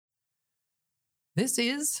This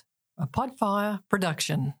is a Podfire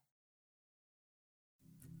production.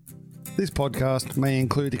 This podcast may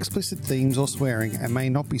include explicit themes or swearing and may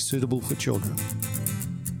not be suitable for children.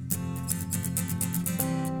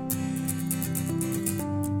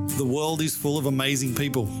 The world is full of amazing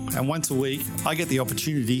people, and once a week I get the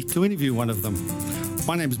opportunity to interview one of them.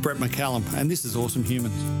 My name is Brett McCallum, and this is Awesome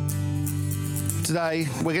Humans. Today,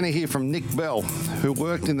 we're going to hear from Nick Bell, who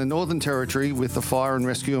worked in the Northern Territory with the Fire and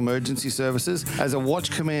Rescue Emergency Services as a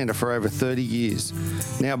watch commander for over 30 years.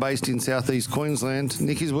 Now based in southeast Queensland,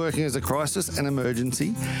 Nick is working as a crisis and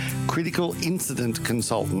emergency critical incident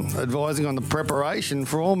consultant, advising on the preparation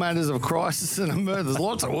for all matters of crisis and emergency. There's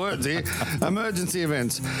lots of words here. Emergency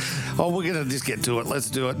events. Oh, we're going to just get to it. Let's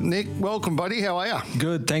do it. Nick, welcome, buddy. How are you?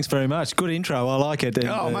 Good. Thanks very much. Good intro. I like it.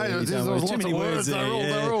 Oh, mate, there's lots of words.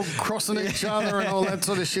 They're all crossing each other and all that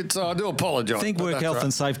sort of shit, so I do apologise. Think work health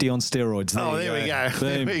and safety on steroids. There we go.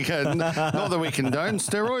 There we go. Not that we condone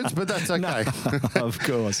steroids, but that's okay. No, of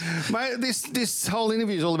course. Mate, this whole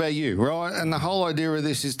interview is all about you, right? And the whole idea of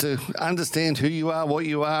this is to understand who you are,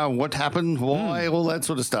 what happened, why, all that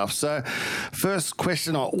sort of stuff. So first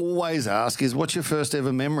question I always ask is, what's your first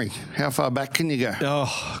ever memory? How far back can you go?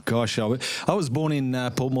 Oh, gosh. I was born in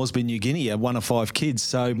Port Moresby, New Guinea, one of 5 kids.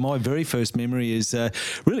 So my very first memory is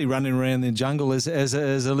really running around the jungle as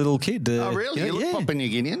a little kid. Oh, really? You look Papua New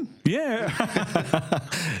Guinean? Yeah.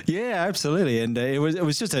 Yeah, absolutely. And it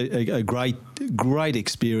was just a great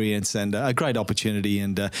experience and a great opportunity.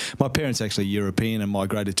 And my parents actually European and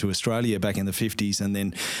migrated to Australia back in the 50s, and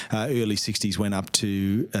then early 60s went up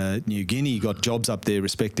to New Guinea, got jobs up there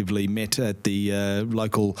respectively, met at the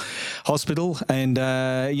local hospital, and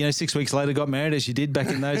 6 weeks later got married, as you did back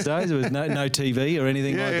in those days. There was no TV or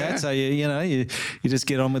anything like that, so you just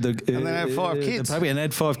get on with the and then had 5 kids. And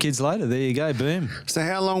had 5 kids later. There you go, boom. So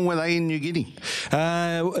how long were they in New Guinea?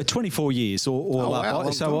 24 years all up.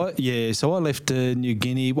 Wow, So I left New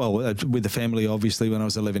Guinea, with the family obviously, when I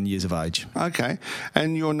was 11 years of age. Okay.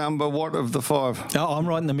 And you're number what of the 5? Oh, I'm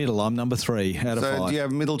right in the middle. I'm number 3 out of 5. So do you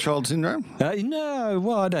have middle child syndrome? No,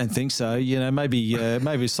 well, I don't think so. Maybe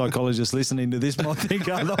a psychologist listening to this might think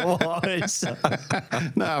otherwise.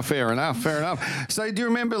 No, fair enough. So do you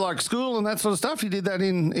remember like school and that sort of stuff? You did that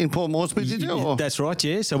in Port Moresby, did you? Yeah, that's right,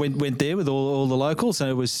 yeah. So went there with all the locals, and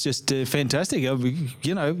it was just fantastic.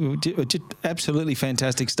 Just absolutely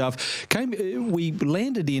fantastic stuff. We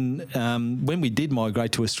landed in, when we did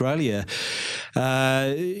migrate to Australia,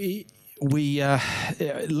 we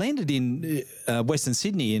landed in Western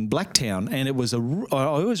Sydney in Blacktown, and it was I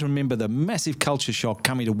always remember the massive culture shock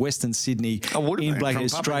coming to Western Sydney in Blacktown,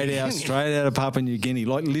 straight out of Papua New Guinea,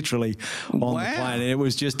 like literally on the plane. And it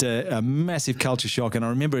was just a massive culture shock, and I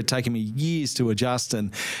remember it taking me years to adjust.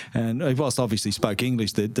 And whilst obviously spoke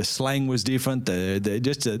English, the slang was different.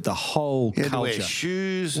 The whole you culture. Had to wear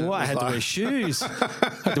shoes. Well, I had to wear shoes. I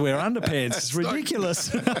had to wear underpants. It's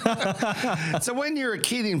ridiculous. So when you're a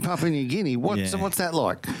kid in Papua New Guinea, what's that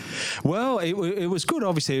like? Well, it was good.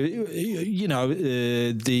 Obviously,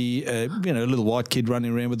 a little white kid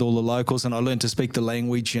running around with all the locals, and I learned to speak the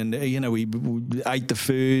language, and we ate the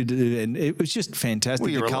food, and it was just fantastic.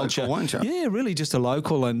 Well, you're the culture, a local, weren't you? Yeah, really, just a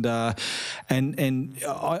local, and I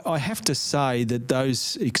have to say that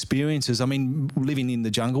those experiences. I mean, living in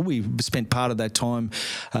the jungle, we spent part of that time.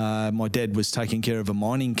 My dad was taking care of a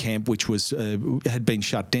mining camp, which had been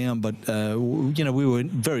shut down, but we were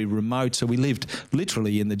very remote. So we lived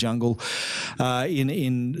literally in the jungle,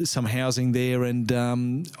 in some housing there, and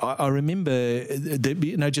I remember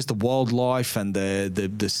just the wildlife and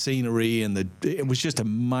the scenery, and it was just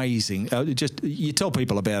amazing. You tell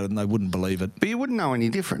people about it and they wouldn't believe it. But you wouldn't know any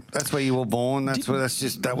different. That's where you were born. That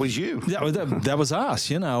was you. That was us,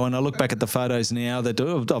 And I look back at the photos now that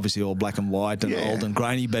are obviously all black and white and old and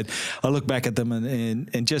grainy, but I look back at them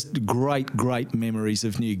and just great memories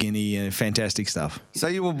of New Guinea. Fantastic stuff. So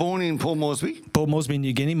you were born in Port Moresby? Port Moresby,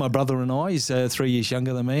 New Guinea. My brother and I, he's 3 years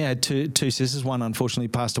younger than me. I had two sisters. One unfortunately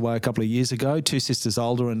passed away a couple of years ago. 2 sisters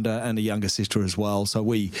older and a younger sister as well. So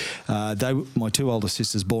my 2 older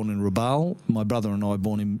sisters born in Rabaul. My brother and I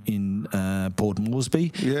born in Port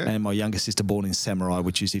Moresby. Yeah. And my younger sister born in Samurai,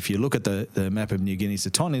 which is, if you look at the map of New Guinea, it's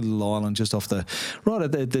a tiny little island just off right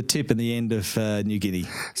at the tip and the end of New Guinea.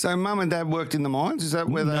 So mum and dad worked in the mines? Is that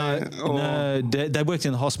where No, they worked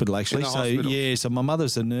in the hospital actually. So my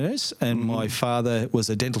mother's a nurse and my father was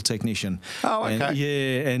a dental technician. Oh,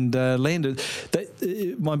 okay. And landed.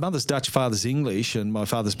 My mother's Dutch, father's English, and my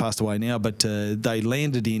father's passed away now, but they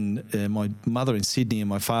landed in, my mother in Sydney and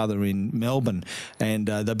my father in Melbourne, and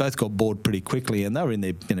they both got bored pretty quickly, and they were in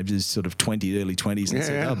their just sort of early 20s, and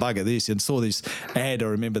said, oh, bugger this, and saw this ad. I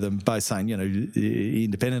remember them both saying,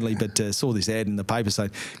 independently, but saw this ad in the paper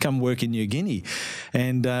saying, come work in New Guinea.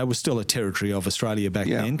 And it was still a territory of Australia back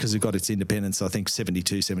then, because it got its independence, I think,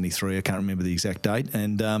 72, 73, I can't remember the exact date.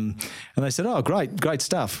 And they said, oh, great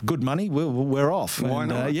stuff, good money, we're off. Why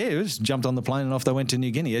not? Just jumped on the plane and off they went to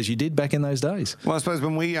New Guinea, as you did back in those days. Well, I suppose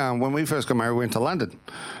when we first got married, we went to London.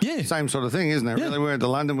 Yeah. Same sort of thing, isn't it? Yeah. Really, we went to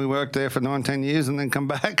London, we worked there for 19 years and then come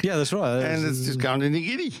back. Yeah, that's right. And it's just going to New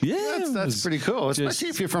Guinea. Yeah. That's pretty cool, especially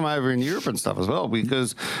if you're from over in Europe and stuff as well,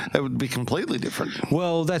 because it would be completely different.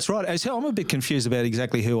 Well, that's right. So I'm a bit confused about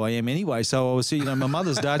exactly who I am anyway. So I was, my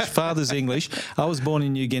mother's Dutch, father's English. I was born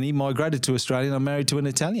in New Guinea, migrated to Australia, and I'm married to an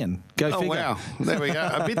Italian. Go figure. Oh, wow. There we go.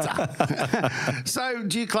 A bit. So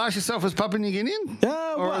do you class yourself as Papua New Guinean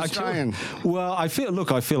or Australian? I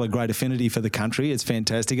feel a great affinity for the country. It's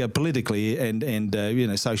fantastic. Politically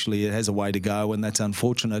and socially, it has a way to go, and that's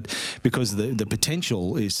unfortunate because the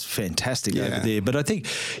potential is fantastic over there. But I think,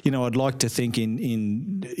 I'd like to think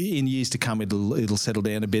in years to come it'll settle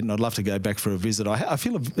down a bit, and I'd love to go back for a visit. I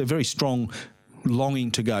feel a very strong longing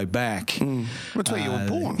to go back. That's where you were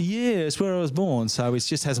born. Yeah, it's where I was born. So it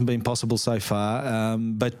just hasn't been possible so far.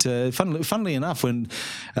 But funnily enough, when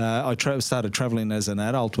I started travelling as an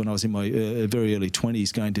adult, when I was in my very early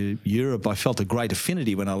 20s, going to Europe, I felt a great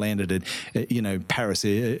affinity when I landed at Paris,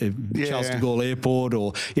 Charles de Gaulle Airport,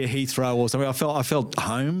 or Heathrow or something. I felt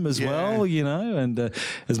home as well, and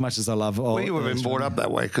as much as I love. Well, you would have been brought up that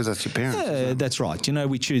way because that's your parents. Yeah, that's right.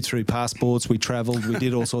 We chewed through passports, we travelled, we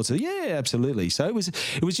did all sorts of. Yeah, absolutely. So it was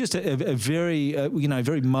just a very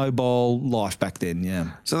very mobile life back then.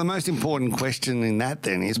 Yeah. So the most important question in that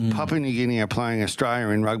then is Papua New Guinea are playing Australia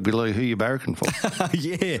in rugby league. Who are you barracking for?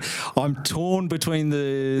 Yeah, I'm torn between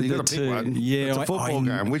the two. One. Yeah, it's a football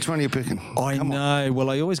game. Which one are you picking? I know. Well,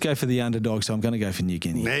 I always go for the underdog, so I'm going to go for New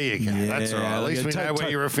Guinea. There you go. Yeah, that's all right. At least we know where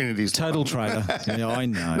your affinities. Total traitor. Yeah, I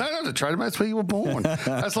know. No, not a traitor, mate. That's where you were born.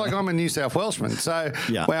 That's like I'm a New South Welshman. So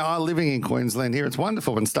where I'm living in Queensland here, it's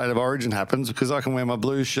wonderful when State of Origin happens because I can wear my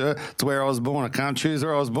blue shirt. It's where I was born. I can't choose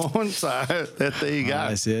where I was born. So there you go.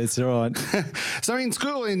 Nice, yeah, it's all right. So in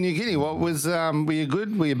school in New Guinea, what was were you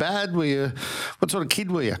good? Were you bad? What sort of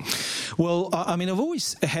kid were you? Well, I've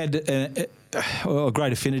always had a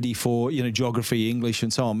great affinity for geography, English,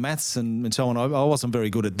 and so on, maths and so on. I wasn't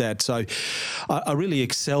very good at that, so I really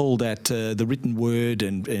excelled at the written word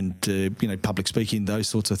and public speaking, those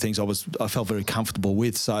sorts of things. I felt very comfortable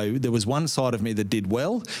with. So there was one side of me that did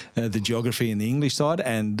well, the geography and the English side,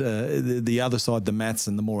 and the other side, the maths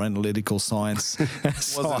and the more analytical science.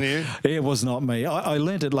 Wasn't you? It was not me. I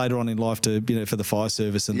learned it later on in life for the fire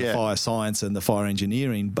service and the fire science and the fire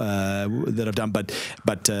engineering that I've done,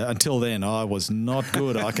 but until then I was not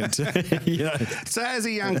good. I can tell you. So, as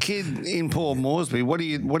a young kid in Port Moresby, what do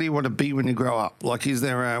you want to be when you grow up? Like, is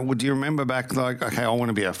there do you remember back like, okay, I want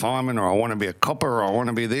to be a fireman, or I want to be a copper, or I want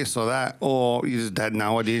to be this or that, or you just had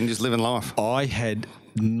no idea and just living life? I had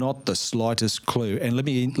not the slightest clue. And let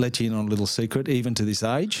me let you in on a little secret. Even to this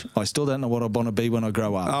age, I still don't know what I want to be when I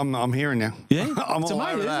grow up. I'm hearing you. Yeah? I'm it's all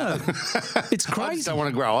amazing, over that. It's crazy. I just don't want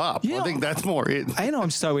to grow up. Yeah, I think that's more it. And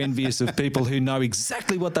I'm so envious of people who know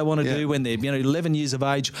exactly what they want to do when they're 11 years of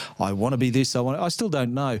age. I want to be this. I still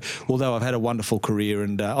don't know. Although I've had a wonderful career,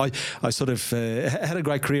 and I sort of had a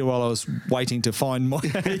great career while I was waiting to find my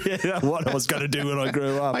what I was going to do when I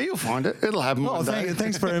grew up. Oh, you'll find it. It'll happen one day.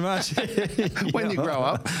 Thanks very much. When you grow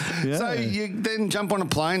up. Yeah. So you then jump on a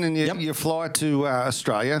plane and you fly to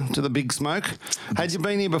Australia, to the Big Smoke. Had you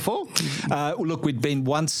been here before? Look, we'd been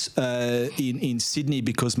once in Sydney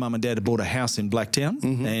because Mum and Dad had bought a house in Blacktown,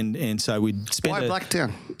 and so we'd spent. Why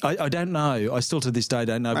Blacktown? I don't know. I still to this day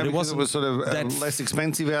don't know. Maybe but it was sort of less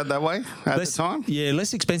expensive out that way at the time? Yeah,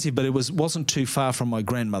 less expensive, but it wasn't too far from my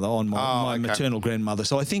grandmother, my maternal grandmother.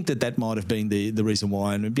 So I think that might have been the reason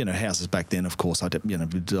why. And, houses back then, of course,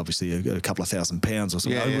 obviously a couple of £1,000 or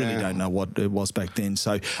something. I really don't know what it was back then.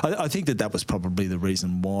 So I think that was probably the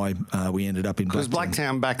reason why we ended up in Blacktown. Because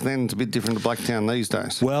Blacktown back then is a bit different to Blacktown these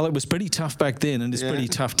days. Well, it was pretty tough back then, and it's pretty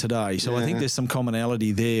tough today. So I think there's some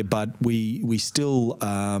commonality there, but we still,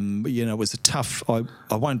 it was a tough,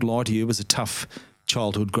 I won't lie to you, it was a tough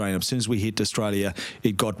childhood growing up. As soon as we hit Australia,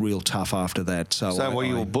 it got real tough after that. So were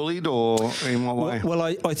you bullied, or in what way? Well,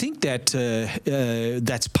 I think that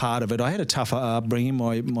that's part of it. I had a tougher upbringing.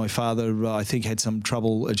 My father, I think, had some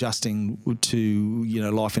trouble adjusting to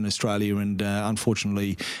life in Australia, and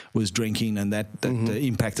unfortunately was drinking, and that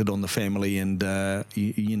impacted on the family, and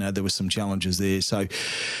there were some challenges there. So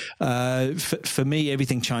for me,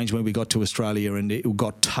 everything changed when we got to Australia, and it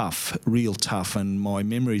got tough, real tough. And my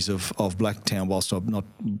memories of Blacktown, whilst I'm not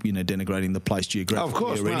denigrating the place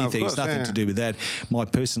geographically or anything, it's nothing to do with that. My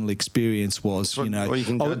personal experience was, you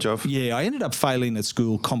can judge off. Yeah, I ended up failing at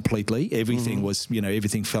school completely. Everything was,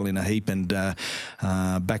 everything fell in a heap. And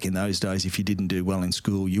back in those days, if you didn't do well in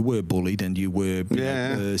school, you were bullied and you were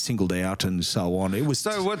singled out and so on. It was.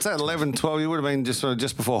 So what's that? 11, 12? You would have been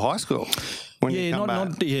just before high school.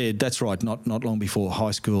 That's right. Not long before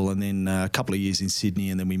high school, and then a couple of years in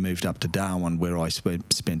Sydney, and then we moved up to Darwin, where I spent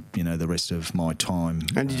the rest of my time.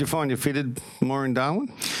 And did you find you fitted more in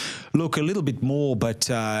Darwin? Look, a little bit more, but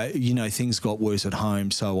things got worse at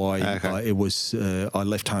home. So I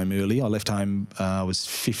left home early. I left home. I was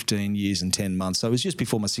 15 years and 10 months. So it was just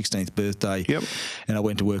before my 16th birthday. Yep. And I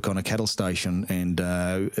went to work on a cattle station, and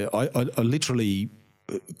I literally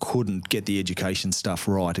couldn't get the education stuff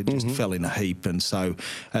right. It just fell in a heap, and so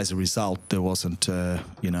as a result, there wasn't,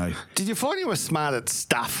 Did you find you were smart at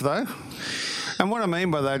stuff though? And what I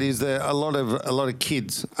mean by that is that a lot of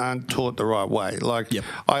kids aren't taught the right way. Like,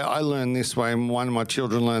 I learn this way, and one of my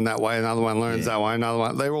children learn that way, another one learns that way, another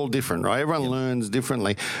one. They're all different, right? Everyone learns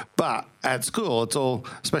differently. But at school, it's all,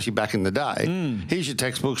 especially back in the day, here's your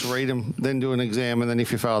textbooks, read them, then do an exam, and then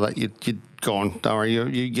if you fail that, you're gone. Don't worry,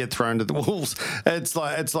 you get thrown to the wolves. It's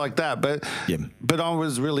like that. But I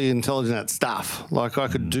was really intelligent at stuff. Like, I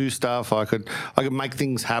could do stuff. I could make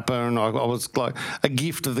things happen. I was like a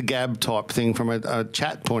gift of the gab type thing from a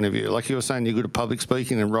chat point of view. Like you were saying, you're good at public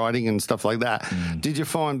speaking and writing and stuff like that. Did you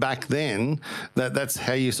find back then that that's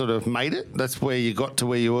how you sort of made it? That's where you got to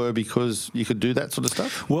where you were because you could do that sort of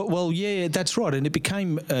stuff? Well, yeah, that's right. And it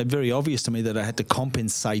became very obvious to me that I had to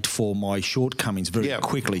compensate for my shortcomings very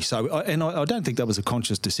quickly. So, I don't think that was a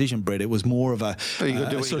conscious decision, Brett. It was more of a... you got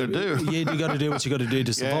to do what you got to do. Yeah, you got to do what you got to do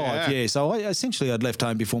to survive. Yeah. So I'd left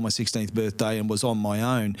home before my 16th birthday and was on my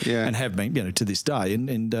own and have been, to this day.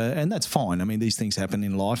 And that's fine. I mean, these things happen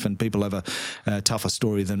in life, and people have a tougher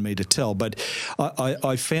story than me to tell. But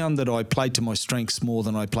I found that I played to my strengths more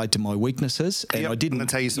than I played to my weaknesses, and I didn't.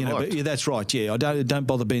 That's how you survived. That's right. Yeah, I don't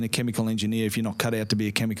bother being a chemical engineer if you're not cut out to be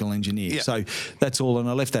a chemical engineer. Yeah. So that's all, and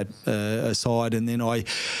I left that aside. And then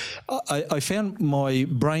I found my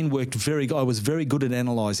brain worked I was very good at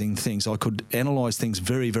analysing things. I could analyse things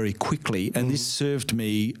very, very quickly, and this served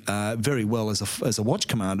me very well as a watch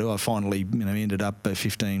commander. I finally, ended up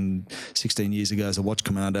 15, 16 years ago as a watch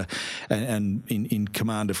commander, and in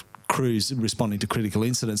command of crews responding to critical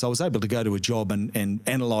incidents. I was able to go to a job and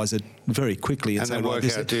analyse it very quickly and say, work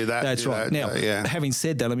out, do that. That's right. Now, having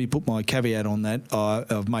said that, let me put my caveat on that.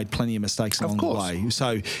 I've made plenty of mistakes along the way.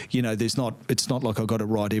 So, it's not like I got it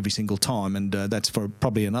right every single time, and that's for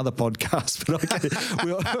probably another podcast.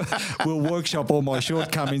 But we'll workshop all my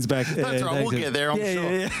shortcomings back. That's right. We'll get there, I'm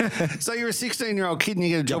sure. Yeah. So you're a 16-year-old kid and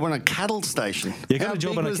you get a job on a cattle station. You got a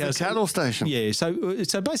job on a cattle station. Yeah. So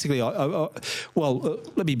basically,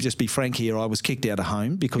 let me just be frank here. I was kicked out of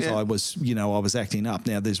home because I was acting up.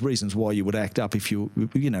 Now, there's reasons why you would act up if you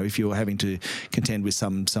were having to contend with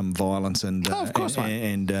some violence and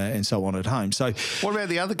and so on at home. So, what about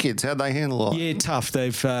the other kids? How'd they handle it? Yeah, tough.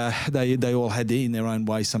 They all had in their own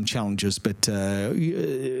way some challenges, but I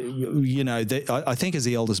think as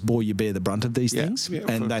the eldest boy, you bear the brunt of these things,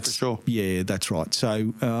 and that's for sure. Yeah, that's right.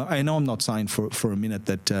 So, and I'm not saying for a minute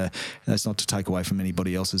that that's not to take away from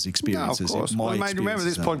anybody else's experiences. No, of course. Mate, remember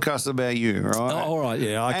this podcast is about you, right? Oh, all right,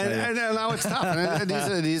 yeah, okay. And no, it's tough.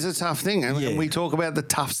 It is a tough thing, and we talk about the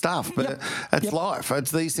tough stuff, but it's life.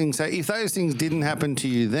 It's these things. So if those things didn't happen to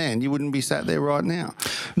you then, you wouldn't be sat there right now.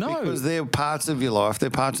 No, because they're parts of your life. They're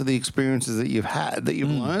parts of the experiences that you've had, that you've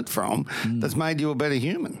learnt from, that's made you a better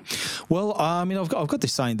human. Well, I mean, I've got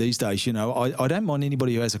this saying these days. I don't mind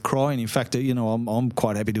anybody who has a cry, and in fact, I'm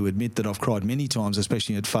quite happy to admit that I've cried many times,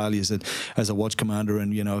 especially at failures as a watch commander,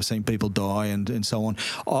 and I've seen people die and so on.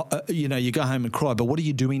 You go home and cry, but what are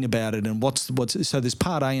you doing about it? And what's so there's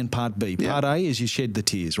part A and part B. Part A is you shed the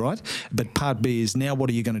tears, right? But part B is now what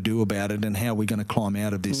are you going to do about it, and how are we going to climb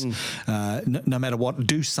out of this? No matter what,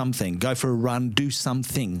 do something. Go for a run. Do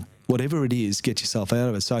something. Whatever it is, get yourself out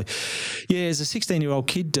of it. So, yeah, as a 16-year-old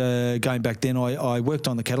kid, going back then, I worked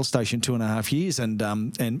on the cattle station 2.5 years,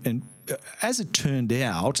 and as it turned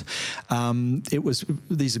out, it was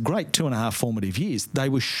these great 2.5 formative years. They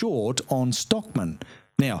were short on stockmen.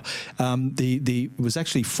 Now, it was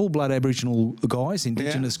actually full-blood Aboriginal guys,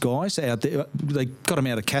 Indigenous guys out there. They got them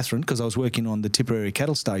out of Katherine because I was working on the Tipperary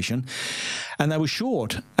cattle station, and they were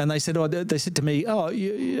short. And they said, they said to me,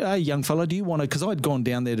 hey, young fella, do you want to? Because I'd gone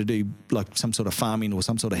down there to do like some sort of farming or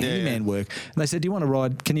some sort of handyman work. And they said, do you want to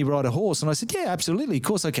ride? Can you ride a horse? And I said, yeah, absolutely, of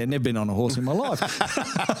course I can. Never been on a horse in my life.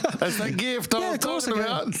 That's that gift I was talking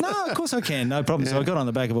about. No, of course I can. No problem. So I got on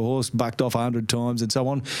the back of a horse, bucked off 100 times and so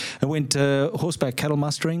on, and went horseback cattle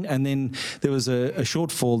mustering, and then there was a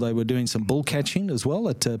shortfall. They were doing some bull catching as well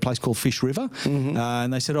at a place called Fish River,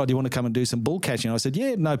 and they said, do you want to come and do some bull catching? I said,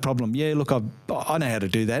 yeah, no problem. Yeah, look, I know how to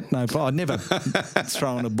do that. No problem. I'd never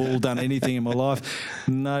thrown a bull, done anything in my life.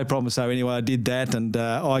 No problem. So anyway, I did that, and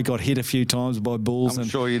I got hit a few times by bulls. I'm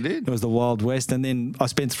sure you did. It was the Wild West, and then I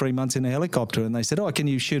spent 3 months in a helicopter, and they said, can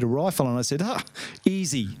you shoot a rifle? And I said,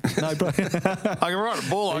 easy. No problem. I can ride a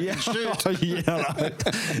bull, I can shoot.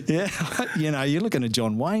 You're looking at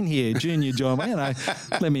John Wayne here, Junior John Wayne.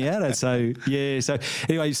 Let me at it. So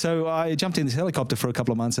anyway, I jumped in this helicopter for a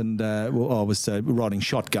couple of months, and I was riding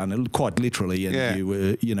shotgun, quite literally, and you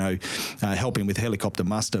were, helping with helicopter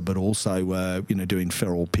muster, but also, doing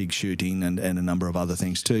feral pig shooting and a number of other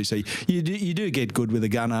things too. So you do get good with a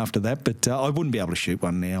gun after that, but I wouldn't be able to shoot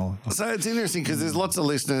one now. So it's interesting because there's lots of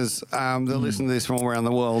listeners that listen to this from all around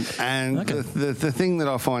the world, and the thing that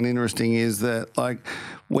I find interesting is that, like,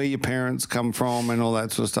 where your parents come from and all that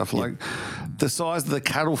sort of stuff. Like, the size of the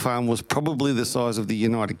cattle farm was probably the size of the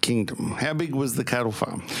United Kingdom. How big was the cattle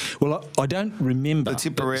farm? Well, I don't remember. The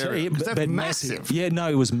Tipperary. But massive. Yeah, no,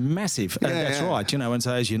 it was massive. That's right. And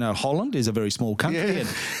so, as you know, Holland is a very small country, and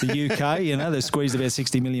the UK, they squeezed about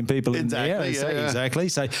 60 million people in there. Exactly.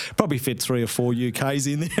 So probably fit 3 or 4 UKs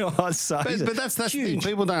in there, I'd say. But that's the thing.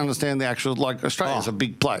 People don't understand the actual, like, Australia's a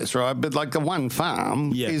big place, right? But, like, the one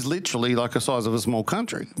farm is literally like the size of a small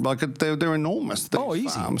country. Like, they're enormous,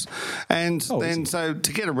 these farms. And so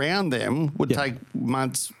to get around them would take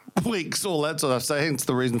months, weeks, all that sort of stuff. So hence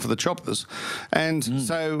the reason for the choppers. And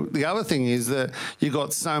so the other thing is that you've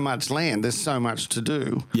got so much land, there's so much to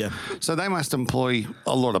do. Yeah. So they must employ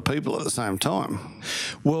a lot of people at the same time.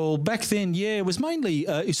 Well, back then, it was mainly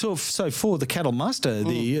so for the cattle muster,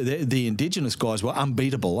 the Indigenous guys were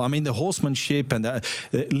unbeatable. I mean, the horsemanship and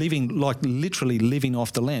literally living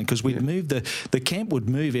off the land, because we'd move the camp would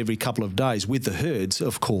move every couple of days with the herds,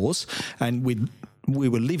 of course, and we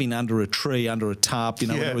were living under a tree, under a tarp,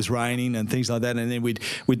 when it was raining and things like that, and then we'd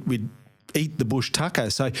eat the bush tucker.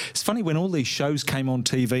 So it's funny when all these shows came on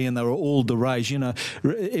TV and they were all the rage,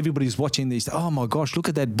 everybody's watching these, oh my gosh, look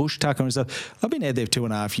at that bush tucker and stuff. I've been out there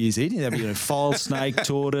 2.5 years eating that, foal, snake,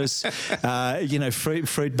 tortoise,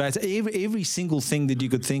 fruit bats, every single thing that you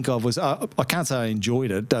could think of was, I can't say I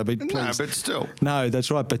enjoyed it. But still. No,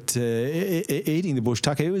 that's right. But eating the bush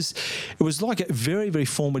tucker, it was like a very, very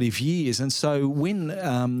formative years. And so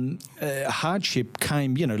when hardship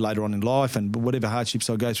came, later on in life, and whatever hardships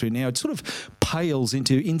I go through now, it sort of pales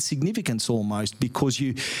into insignificance almost, because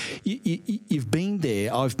you've been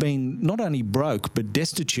there. I've been not only broke but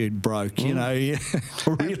destitute broke.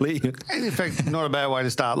 Really. And in fact, not a bad way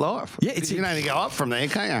to start life. Yeah, you can only go up from there,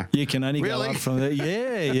 can't you? You can only go up from there.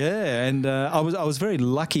 Yeah. And I was very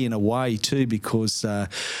lucky in a way too, because I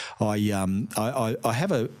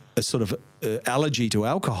have a sort of allergy to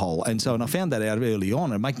alcohol, and I found that out early on,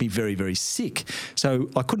 and it made me very, very sick. So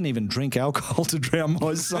I couldn't even drink alcohol to drown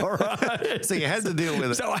my sorrow. So you had to deal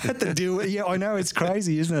with it. So I had to deal with it. Yeah, I know, it's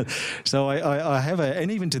crazy, isn't it? So I have and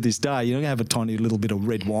even to this day, I have a tiny little bit of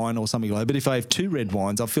red wine or something like that. But if I have 2 red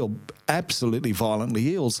wines, I feel absolutely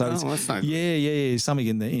violently ill. So that's no good. Yeah, something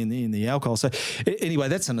in the alcohol. So anyway,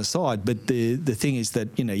 that's an aside. But the thing is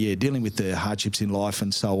that dealing with the hardships in life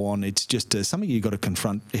and so on, it's just something you've got to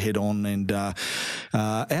confront head on. And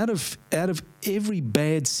out of every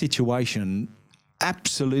bad situation,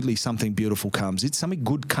 absolutely something beautiful comes. It's something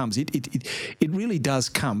good comes. It really does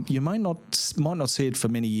come. You might not see it for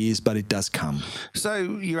many years, but it does come. So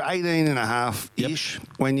you're 18 and a half-ish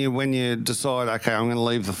when you decide, okay, I'm going to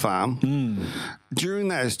leave the farm. During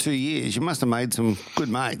those 2 years, you must have made some good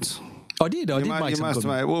mates. I did make some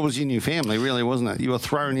good. What was your new family, really, wasn't it? You were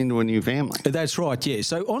thrown into a new family. That's right, yeah.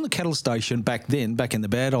 So on the cattle station back then, back in the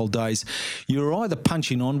bad old days, you were either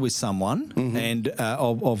punching on with someone, and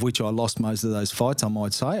of which I lost most of those fights, I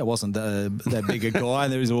might say. I wasn't that big a guy,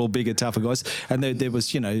 and there was all bigger, tougher guys, and there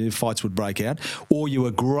was, fights would break out, or you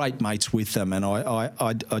were great mates with them. And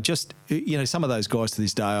I just, some of those guys to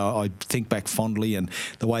this day, I think back fondly, and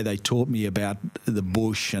the way they taught me about the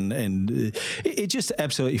bush, and it's just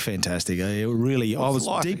absolutely fantastic. fantastic. I was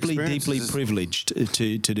life deeply experiences. privileged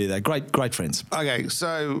to do that. Great friends. Okay,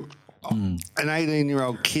 so an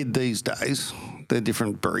 18-year-old kid these days, they're a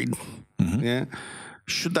different breed. Yeah.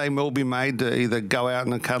 Should they all be made to either go out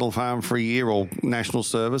on a cattle farm for a year or national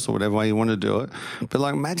service or whatever way you want to do it? But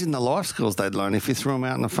like, imagine the life skills they'd learn if you threw them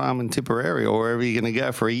out on a farm in Tipperary or wherever you're going to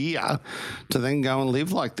go for a year to then go and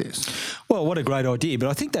live like this. Well, what a great idea. But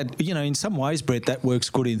I think that, in some ways, Brett, that works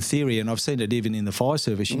good in theory. And I've seen it even in the fire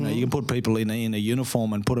service. You can put people in a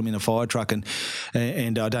uniform and put them in a fire truck.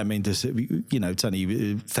 And I don't mean to say, it's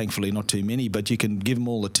only thankfully not too many, but you can give them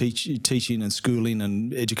all the teaching and schooling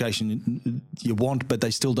and education you want, but they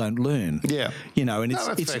still don't learn. Yeah. And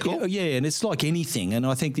it's cool. and it's like anything. And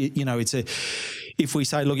I think that, if we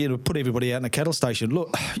say, look, put everybody out in a cattle station,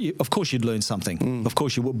 look, of course you'd learn something. Of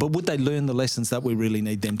course you would. But would they learn the lessons that we really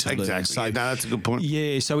need them to learn? Exactly. So, No, that's a good point.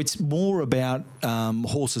 Yeah, so it's more about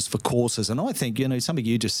horses for courses. And I think, something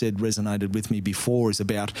you just said resonated with me before is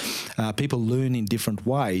about people learn in different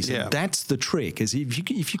ways. Yeah. And that's the trick, is if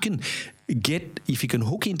you can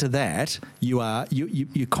hook into that,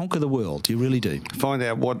 you conquer the world. You really do. Find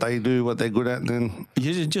out what they do, what they're good at, and then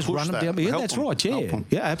You just push run them that, down. Yeah, help that's them, right. help Yeah, them.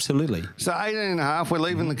 yeah, absolutely. So 18 and a half, we're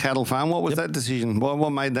leaving the cattle farm. What was that decision?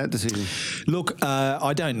 What made that decision? Look,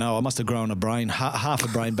 I don't know. I must have grown a brain, half a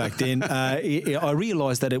brain back then. I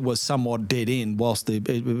realised that it was somewhat dead end. Whilst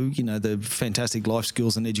the fantastic life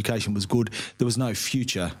skills and education was good, there was no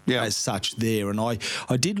future as such there. And I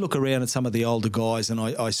did look around at some of the older guys, and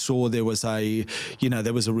I saw there was a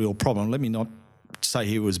real problem. Let me not say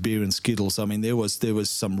here was beer and Skittles. I mean, there was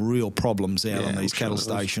some real problems out on these cattle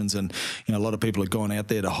stations, and a lot of people had gone out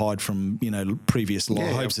there to hide from previous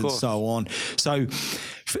lives and so on. So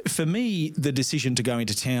for me, the decision to go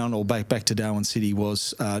into town or back to Darwin City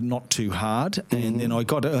was not too hard, and then I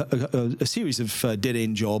got a series of dead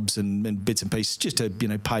end jobs and bits and pieces just to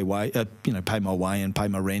pay my way and pay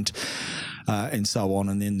my rent. And so on,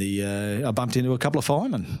 and then I bumped into a couple of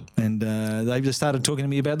firemen, and they just started talking to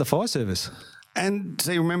me about the fire service. And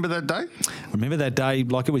so you remember that day? I remember that day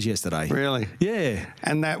like it was yesterday. Really? Yeah.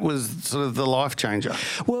 And that was sort of the life changer.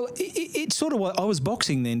 Well, it sort of. I was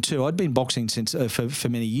boxing then too. I'd been boxing since for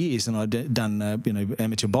many years, and I'd done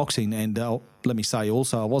amateur boxing. And let me say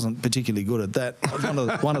also, I wasn't particularly good at that.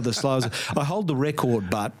 One of the slowest. I hold the record,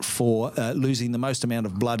 but for losing the most amount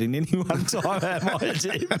of blood in any one time at my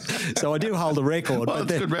gym. So I do hold the record. Well,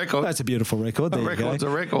 that's a good record. That's a beautiful record. There Record's you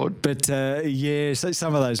go. a record. But so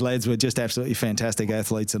some of those lads were just absolutely fantastic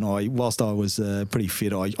athletes, and whilst I was pretty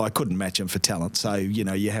fit, I couldn't match them for talent. So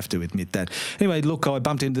you have to admit that. Anyway, look, I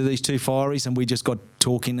bumped into these two fireys, and we just got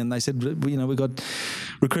talking, and they said, we got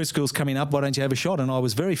recruit schools coming up. Why don't you have a shot? And I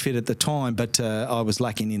was very fit at the time, but I was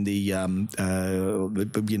lacking in the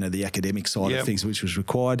academic side of things, which was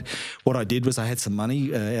required. What I did was I had some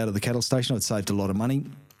money out of the cattle station. I'd saved a lot of money,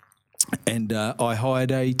 and I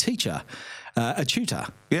hired a teacher. A tutor.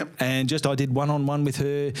 Yep. And I did one-on-one with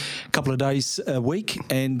her a couple of days a week,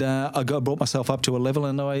 and brought myself up to a level,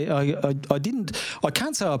 and I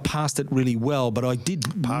can't say I passed it really well, but I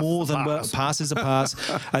did more than well. Pass is a pass.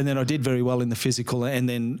 And then I did very well in the physical, and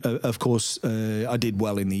then of course I did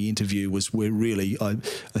well in the interview, was where really I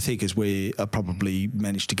think is where I probably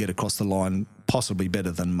managed to get across the line possibly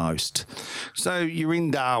better than most. So you're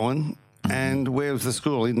in Darwin. And where was the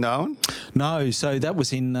school, in Darwin? No, so that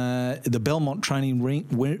was in the Belmont Training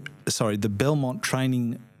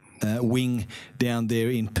wing down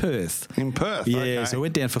there in Perth. In Perth, yeah. okay. So I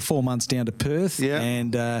went down for 4 months down to Perth. Yeah.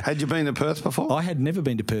 And had you been to Perth before? I had never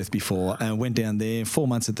been to Perth before, and went down there 4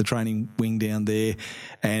 months at the training wing down there,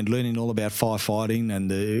 and learning all about firefighting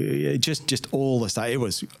and just all the stuff. It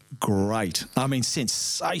was great. I mean,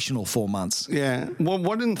 sensational 4 months. Yeah. Well,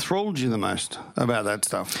 what enthralled you the most about that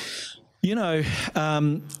stuff?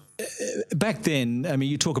 Back then, I mean,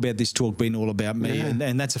 you talk about this talk being all about me,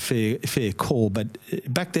 and that's a fair call. But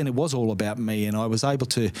back then, it was all about me, and I was able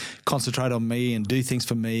to concentrate on me and do things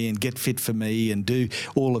for me and get fit for me and do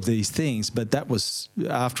all of these things. But that was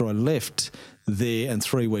after I left there, and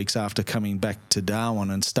 3 weeks after coming back to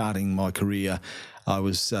Darwin and starting my career. I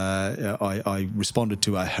responded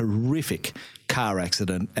to a horrific car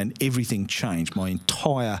accident, and everything changed. My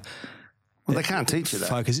entire Well, they can't teach you that.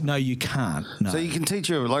 focus. No, you can't. No. So you can teach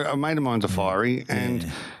you, like a mate of mine's a fiery,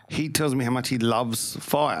 and he tells me how much he loves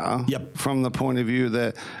fire. Yep. From the point of view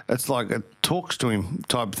that it's like it talks to him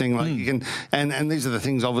type thing. Like you can, and these are the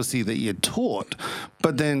things obviously that you're taught,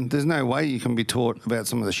 but then there's no way you can be taught about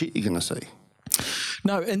some of the shit you're going to see.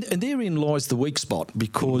 No, and therein lies the weak spot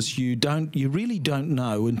because you really don't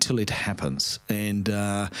know until it happens. And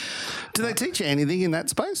do they teach you anything in that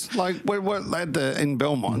space? Like in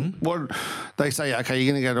Belmont, what they say? Okay,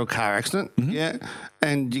 you're going to go to a car accident, yeah,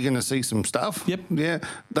 and you're going to see some stuff. Yep. Yeah.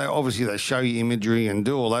 They show you imagery and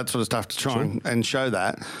do all that sort of stuff to try and show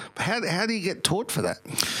that. But how do you get taught for that?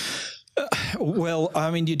 Well,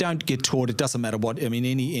 I mean, you don't get taught. It doesn't matter what. I mean,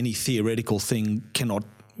 any theoretical thing cannot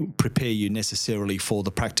prepare you necessarily for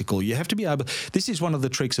the practical. You have to be able. This is one of the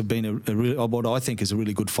tricks of being what I think is a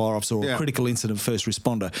really good fire officer or a critical incident first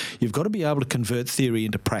responder. You've got to be able to convert theory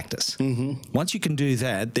into practice. Once you can do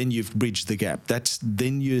that, then you've bridged the gap. That's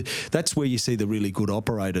where you see the really good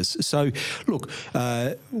operators. So, look,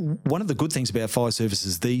 one of the good things about fire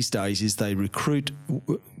services these days is they recruit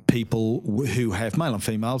people who have male and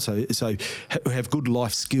female, so who have good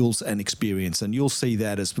life skills and experience, and you'll see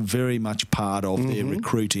that as very much part of their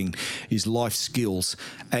recruiting is life skills.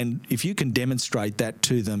 And if you can demonstrate that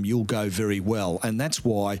to them, you'll go very well. And that's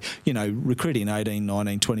why, recruiting 18,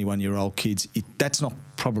 19, 21-year-old kids, that's not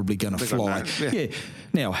probably going to fly. Yeah.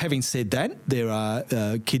 Now, having said that, there are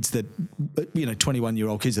kids that,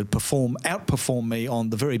 21-year-old kids that outperform me on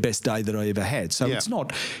the very best day that I ever had. So it's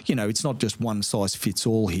not, it's not just one size fits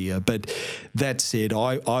all here. But that said,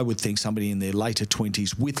 I would think somebody in their later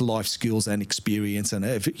 20s with life skills and experience and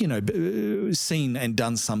have, seen and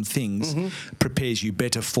done some things prepares you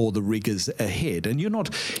better for the rigours ahead. And you're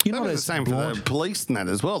not the same for the police and that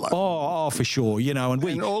as well, though. Oh, for sure. And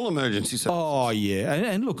all emergency services. Oh, yeah.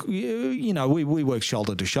 And look, we work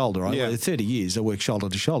shoulder to shoulder. 30 years I worked shoulder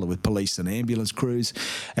to shoulder with police and ambulance crews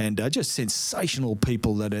and just sensational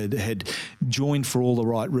people that had joined for all the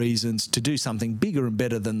right reasons to do something bigger and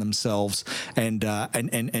better than themselves and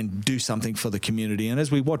do something for the community. And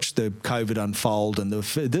as we watch the COVID unfold and the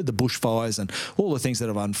bushfires and all the things that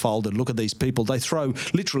have unfolded, look at these people. They throw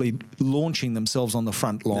literally launching themselves on the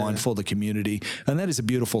front line for the community. And that is a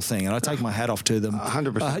beautiful thing. And I take my hat off to them.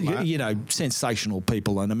 100%. Sensational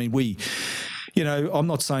people. And I mean, I'm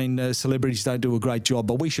not saying celebrities don't do a great job,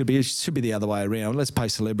 but it should be the other way around. Let's pay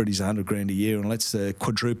celebrities $100,000 a year and let's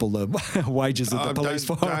quadruple the wages of the police,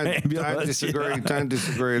 fire, ambulance. Don't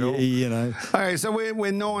disagree at all. All right, so we're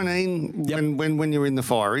 19 when you're in the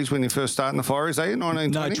fireys, when you first start in the fireys, are you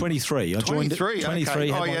 19? No, 23. I joined 23. 23.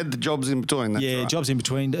 Okay. You had the jobs in between. That's right. Jobs in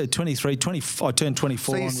between. 23, 20. I turned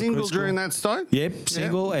 24. So you're single during that time? Yep,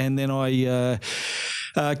 single, and then I.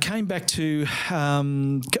 Came back to,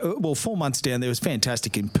 4 months down there. It was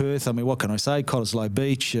fantastic in Perth. I mean, what can I say? Cottesloe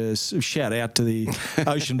Beach. Shout out to the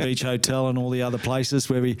Ocean Beach Hotel and all the other places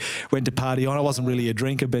where we went to party on. I wasn't really a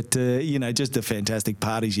drinker, but, just the fantastic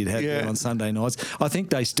parties you'd have there on Sunday nights. I think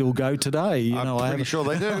they still go today. I'm pretty sure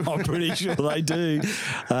they do. I'm pretty sure they do.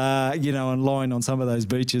 And lying on some of those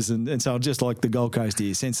beaches. And so just like the Gold Coast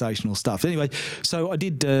here, sensational stuff. Anyway, so I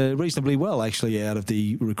did reasonably well, actually, out of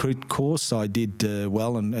the recruit course. I did well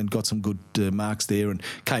and got some good marks there and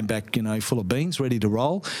came back, full of beans, ready to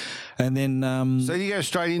roll. And then... so you go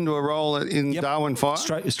straight into a role in Darwin Fire?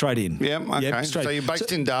 Straight in. Yep, okay. Yep, so you're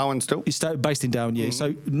based in Darwin still? You're based in Darwin, yeah.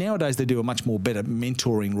 So nowadays they do a much more better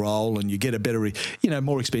mentoring role and you get a better,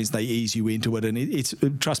 more experience. They ease you into it. And it's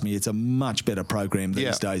trust me, it's a much better program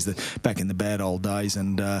these days than back in the bad old days.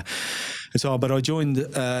 And but I joined...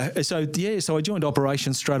 So I joined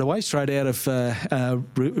operations straight away, straight out of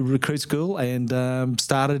recruit school and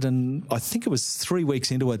started, and I think it was 3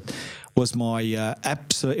 weeks into it was my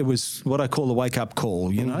it was what I call the wake-up call,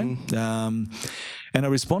 and I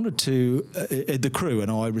responded to the crew, and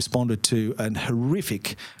I responded to an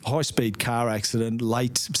horrific high-speed car accident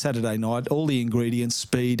late Saturday night. All the ingredients: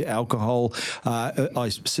 speed, alcohol. I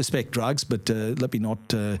suspect drugs, but let me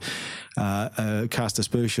not cast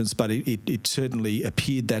aspersions. But it certainly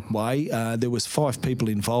appeared that way. There was 5 people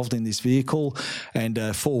involved in this vehicle,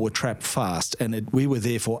 and 4 were trapped fast. And we were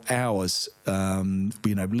there for hours,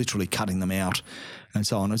 literally cutting them out. And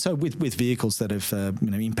so on. And so with vehicles that have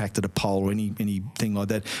impacted a pole or anything like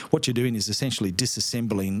that, what you're doing is essentially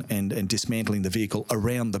disassembling and dismantling the vehicle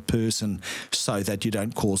around the person so that you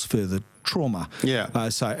don't cause further trauma. Yeah.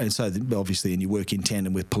 So obviously, and you work in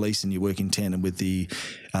tandem with police, and you work in tandem with the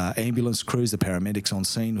ambulance crews, the paramedics on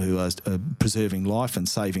scene who are preserving life and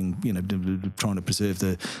saving, trying to preserve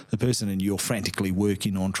the person, and you're frantically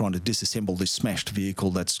working on trying to disassemble this smashed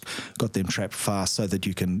vehicle that's got them trapped fast so that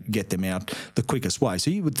you can get them out the quickest way.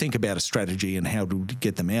 So you would think about a strategy and how to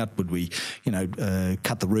get them out. Would we,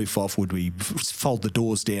 cut the roof off? Would we fold the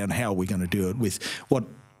doors down? How are we going to do it with what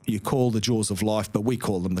you call the jaws of life, but we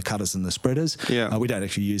call them the cutters and the spreaders. Yeah. We don't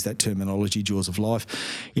actually use that terminology, jaws of life,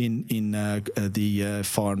 in the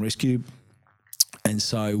fire and rescue. And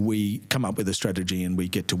so we come up with a strategy and we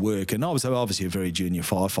get to work. And I was obviously a very junior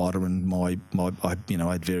firefighter, and I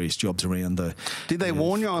had various jobs around the. Did they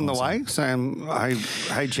warn you on the way, saying,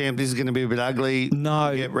 "Hey, champ, this is going to be a bit ugly.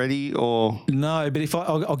 No, get ready." Or no, but if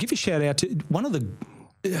I'll give a shout out to one of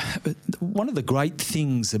the great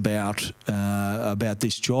things about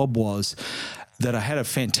this job was that I had a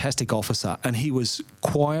fantastic officer, and he was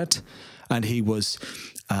quiet, and he was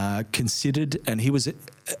considered, and he was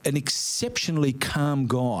an exceptionally calm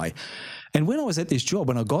guy. And when I was at this job,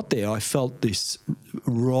 when I got there, I felt this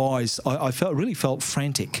rise. I really felt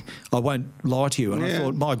frantic. I won't lie to you. And I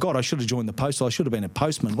thought, my God, I should have joined the postal. I should have been a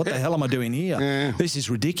postman. What the hell am I doing here? Yeah. This is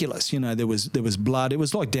ridiculous. There was blood. It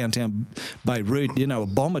was like downtown Beirut. A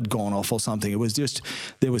bomb had gone off or something. It was just,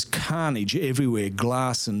 there was carnage everywhere,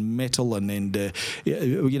 glass and metal and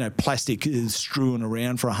plastic strewn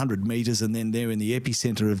around for 100 metres. And then there in the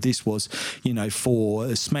epicenter of this was,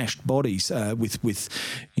 4 smashed bodies with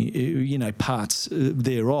parts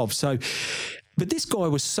thereof. So, but this guy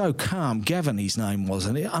was so calm. Gavin, his name was,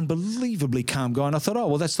 an unbelievably calm guy. And I thought, oh,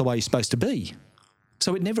 well, that's the way he's supposed to be.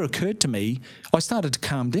 So it never occurred to me. I started to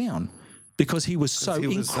calm down because he was so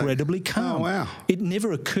incredibly calm. Oh, wow. It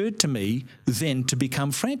never occurred to me then to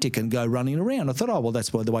become frantic and go running around. I thought, oh, well,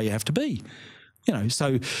 that's the way you have to be.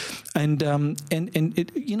 So,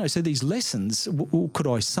 so these lessons, could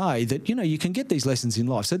I say that, you can get these lessons in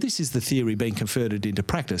life. So this is the theory being converted into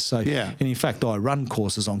practice. So, and in fact, I run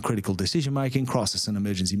courses on critical decision-making, crisis and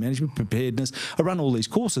emergency management, preparedness. I run all these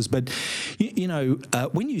courses, but,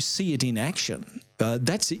 when you see it in action,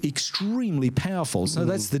 that's extremely powerful. So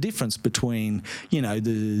that's the difference between,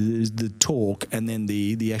 the talk and then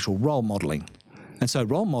the actual role modelling. And so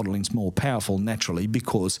role modelling is more powerful naturally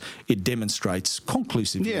because it demonstrates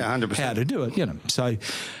conclusively 100%. How to do it. So,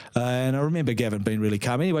 and I remember Gavin being really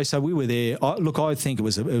calm. Anyway, so we were there. I think it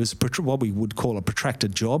was what we would call a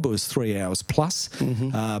protracted job. It was 3 hours plus.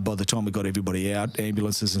 By the time we got everybody out,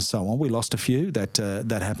 ambulances and so on, we lost a few.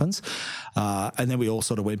 That happens, and then we all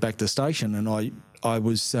sort of went back to the station. And I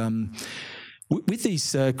was. With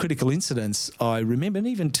these critical incidents, I remember, and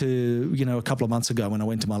even to a couple of months ago when I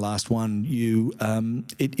went to my last one,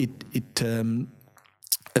 it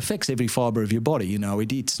affects every fibre of your body.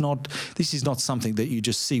 It's not. This is not something that you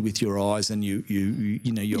just see with your eyes and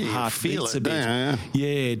your heart beats a bit. Yeah.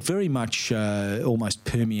 It very much almost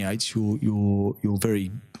permeates your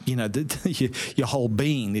very. Your whole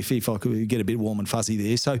being, if I could get a bit warm and fuzzy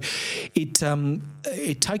there. So it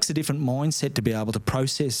takes a different mindset to be able to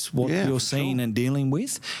process what you're seeing and dealing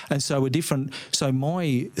with. And so so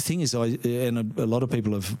my thing is, and a lot of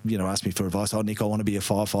people have, asked me for advice. Oh, Nick, I want to be a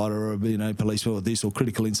firefighter or, policeman or this or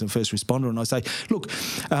critical incident first responder. And I say, look,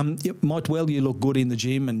 you look good in the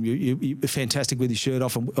gym and you're fantastic with your shirt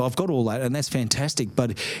off. And I've got all that and that's fantastic.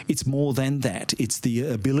 But it's more than that. It's the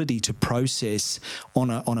ability to process on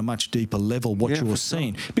a much deeper level what you're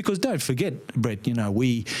seeing. Because don't forget, Brett,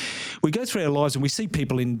 we go through our lives and we see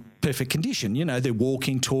people in perfect condition. They're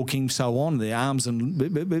walking, talking, so on. Their arms and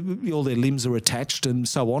all their limbs are attached and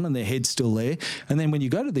so on, and their head's still there. And then when you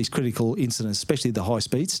go to these critical incidents, especially the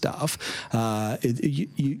high-speed stuff,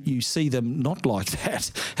 you see them not like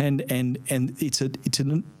that. And it's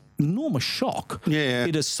an enormous shock.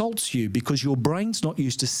 It assaults you because your brain's not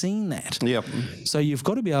used to seeing that. So you've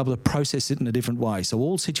got to be able to process it in a different way. So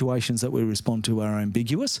all situations that we respond to are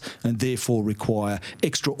ambiguous and therefore require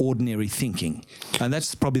extraordinary thinking. And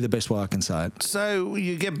that's probably the best way I can say it. So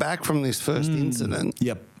you get back from this first incident.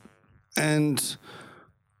 And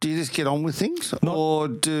do you just get on with things? Or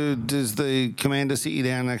does the commander sit you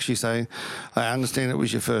down and actually say, I understand it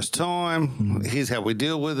was your first time, here's how we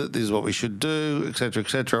deal with it, this is what we should do, et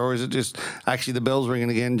cetera, or is it just actually the bell's ringing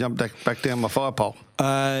again, jump back down my fire pole?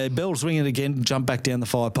 Bells ringing again, jump back down the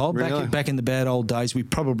fire pole. Really? Back in the bad old days, we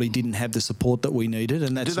probably didn't have the support that we needed.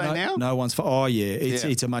 And that's do they now? No one's...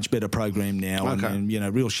 It's a much better program now. Okay.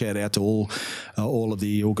 And real shout out to all of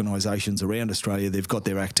the organisations around Australia. They've got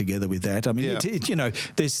their act together with that. I mean,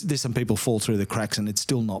 there's some people fall through the cracks and it's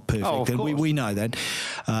still not perfect. Oh, of course. We know that.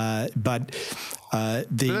 But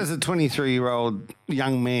as a 23-year-old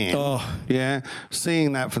young man,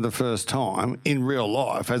 seeing that for the first time in real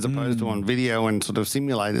life as opposed to on video and sort of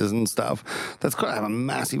simulators and stuff, that's got to have a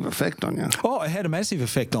massive effect on you. Oh, it had a massive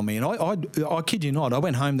effect on me. And I kid you not, I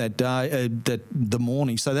went home that day, the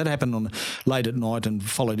morning. So that happened on late at night and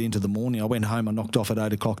followed into the morning. I went home, I knocked off at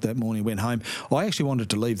 8 o'clock that morning, went home. I actually wanted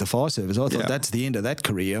to leave the fire service. I thought that's the end of that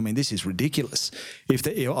career. I mean, this is ridiculous. I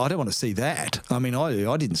don't want to see that. I mean,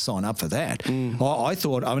 I didn't sign up for that. I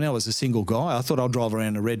thought, I was a single guy. I thought I'll drive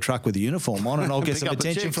around a red truck with a uniform on and I'll get some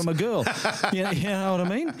attention from a girl. You know what I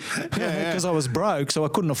mean? Because I was broke, so I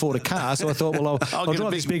couldn't afford a car. So I thought, well, I'll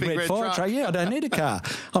drive this big red fire truck. Yeah, I don't need a car.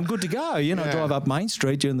 I'm good to go. Drive up Main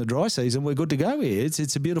Street during the dry season. We're good to go here.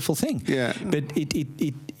 It's a beautiful thing. Yeah. But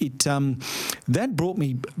that brought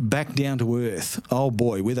me back down to earth. Oh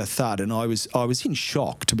boy, with a thud, and I was in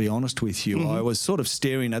shock, to be honest with you. I was sort of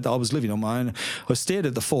staring at. I was living on my own. I stared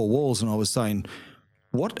at the four walls, and I was saying,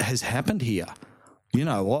 "What has happened here?"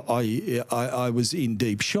 I was in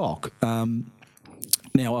deep shock.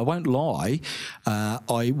 Now, I won't lie,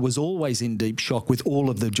 I was always in deep shock with all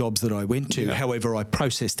of the jobs that I went to. Yeah. However, I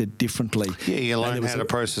processed it differently. Yeah, you learned how to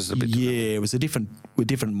process it a bit differently. Yeah, it was a different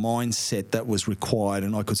mindset that was required,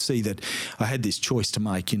 and I could see that I had this choice to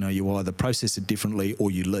make. You either process it differently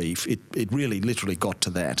or you leave. It really literally got to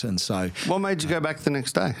that, and so... What made you go back the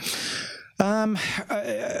next day? There's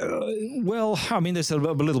a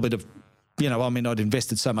little bit of... I'd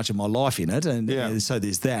invested so much of my life in it, and so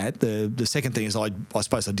there's that. The second thing is I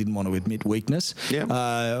suppose I didn't want to admit weakness. Yeah.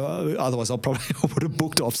 Otherwise, I would have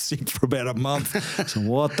booked off sick for about a month. So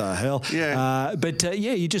what the hell? Yeah.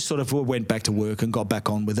 You just sort of went back to work and got back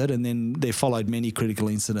on with it, and then there followed many critical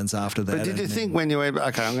incidents after that. But did you think when you went,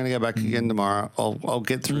 okay, I'm going to go back again tomorrow, I'll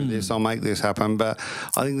get through this, I'll make this happen, but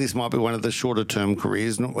I think this might be one of the shorter term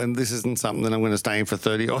careers, when this isn't something that I'm going to stay in for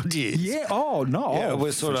 30 odd years. Yeah. Oh no. Yeah,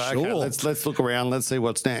 we're sort of sure. Okay, let's look around, let's see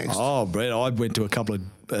what's next. Oh, Brett, I went to a couple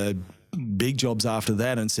of big jobs after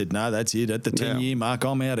that and said, no, that's it. At the 10-year mark,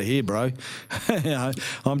 I'm out of here, bro.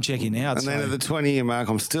 I'm checking out. And then at the 20-year mark,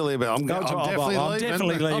 I'm still here, but I'm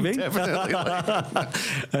definitely leaving.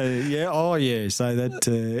 So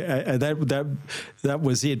that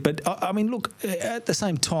was it. But look, at the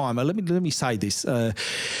same time, let me say this,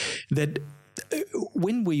 that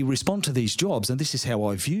when we respond to these jobs, and this is how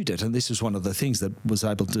I viewed it, and this is one of the things that was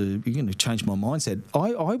able to change my mindset,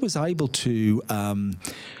 I was able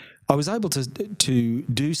to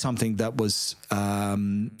do something that was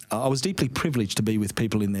I was deeply privileged to be with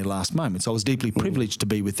people in their last moments. I was deeply privileged to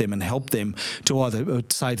be with them and help them to either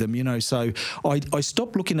save them, So I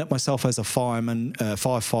stopped looking at myself as a fireman,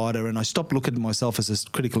 firefighter, and I stopped looking at myself as a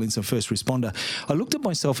critical incident first responder. I looked at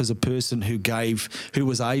myself as a person who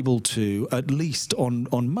was able to, at least on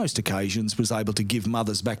most occasions, was able to give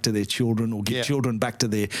mothers back to their children, or give children back to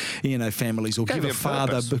their families, or give a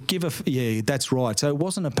father. That's right. So it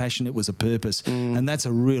wasn't a passion. It was a purpose, and that's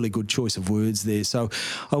a really good choice of words there. So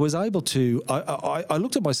I was able to, I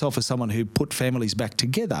looked at myself as someone who put families back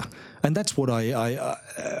together, and that's what I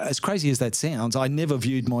as crazy as that sounds, I never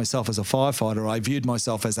viewed myself as a firefighter. I viewed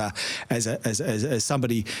myself as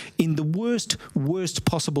somebody in the worst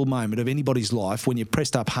possible moment of anybody's life. When you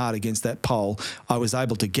pressed up hard against that pole, I was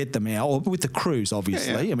able to get them out, or with the crews,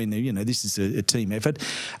 obviously. Yeah. I mean, this is a team effort,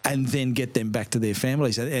 and then get them back to their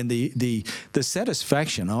families, and the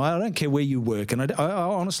satisfaction. I don't care where you work, and I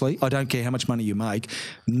honestly, I don't care how much money you make.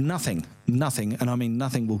 Nothing, and I mean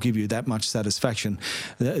nothing will give you that much satisfaction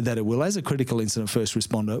that it will as a critical incident first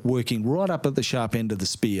responder, working right up at the sharp end of the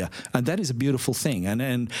spear, and that is a beautiful thing.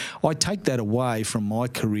 And I take that away from my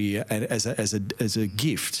career as a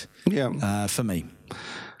gift for me.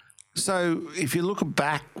 So if you look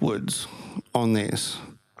backwards on this,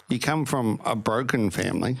 you come from a broken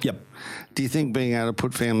family. Yep. Do you think being able to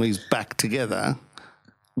put families back together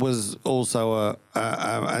was also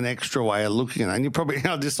an extra way of looking at it? And you probably,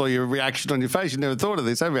 I just saw your reaction on your face. You never thought of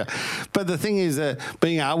this, have you? But the thing is that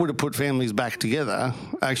being able to put families back together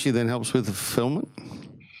actually then helps with the fulfillment.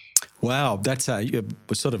 Wow, that's a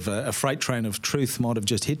sort of a freight train of truth might have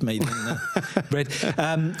just hit me then, Brett.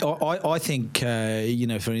 I think, for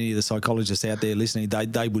any of the psychologists out there listening,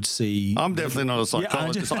 they would see... I'm definitely not a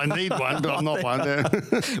psychologist. I need one, but I'm not one.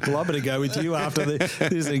 Well, I better go with you after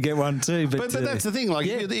this and get one too. But that's the thing.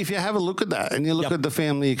 If you have a look at that and you look at the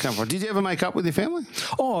family you come from, did you ever make up with your family?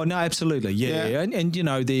 Oh, no, absolutely, yeah. And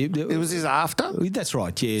it was this after? That's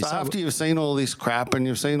right, yeah. So after you've seen all this crap and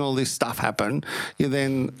you've seen all this stuff happen, you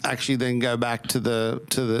then actually go back to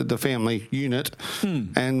the family unit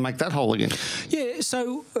and make that whole again. Yeah,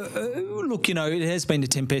 so look, it has been a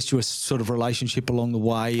tempestuous sort of relationship along the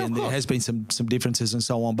way, and there has been some differences and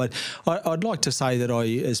so on. But I'd like to say that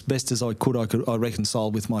as best as I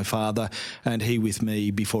reconciled with my father and he with me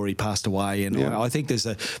before he passed away. And I think there's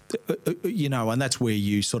and that's where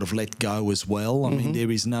you sort of let go as well. I mean, there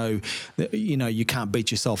is no, you can't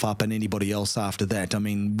beat yourself up and anybody else after that. I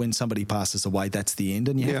mean, when somebody passes away, that's the end,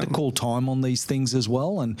 and you have to call time on these things as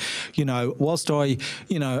well. And whilst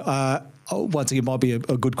once again, might be a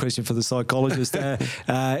good question for the psychologist.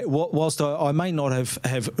 Whilst I may not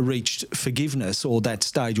have reached forgiveness or that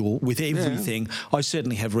stage or with everything, I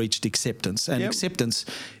certainly have reached acceptance. And acceptance,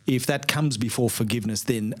 if that comes before forgiveness,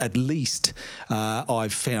 then at least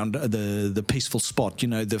I've found the peaceful spot. You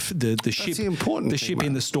know, the ship. The important the thing, ship mate.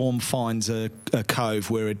 in the storm finds a cove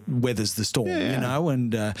where it weathers the storm. You know,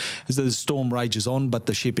 and the storm rages on, but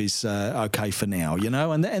the ship is okay for now. You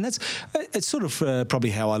know, and that's it's sort of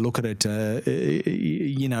probably how I look at it.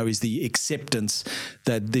 You know, is the acceptance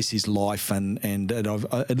that this is life, and I've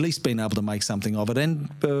at least been able to make something of it. And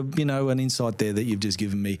you know, an insight there that you've just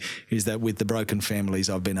given me is that with the broken families,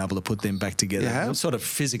 I've been able to put them back together, sort of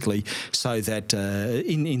physically, so that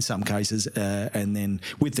in some cases, and then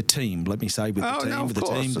with the team, let me say, with the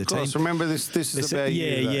team. Remember, this is about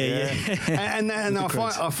you. And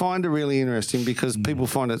I find it really interesting because people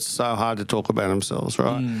find it so hard to talk about themselves,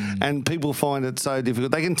 right? And people find it so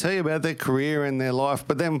difficult. They can tell you about their career and their life,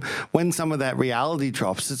 but then when some of that reality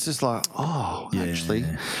drops, it's just like, actually,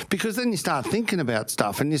 because then you start thinking about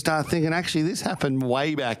stuff and you start thinking, actually, this happened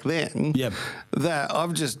way back then. That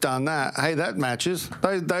I've just done that. Hey, that matches.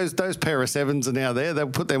 Those pair of sevens are now there. They'll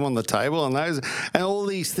put them on the table, and all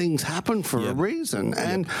these things happen for a reason.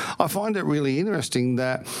 And I find it really interesting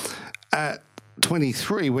that at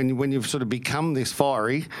 23, when you've sort of become this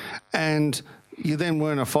fiery, and you then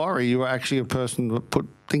weren't a fiery, you were actually a person that put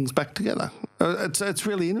things back together. It's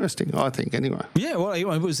really interesting, I think, anyway. Yeah, well,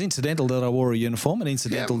 it was incidental that I wore a uniform and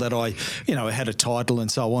incidental that I, you know, had a title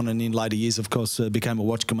and so on. And in later years, of course, became a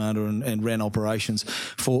watch commander and ran operations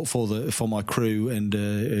for my crew and,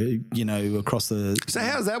 you know, across the... So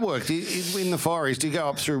how's that work? In the Fireys, do you go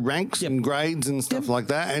up through ranks and grades and stuff like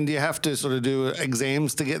that? And do you have to sort of do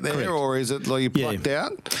exams to get there? Correct. Or is it like you plucked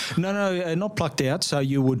out? No, not plucked out. So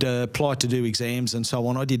you would apply to do exams and so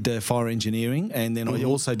on. I did fire engineering, and then I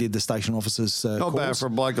also did the station officers Not bad for a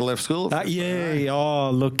bloke who left school.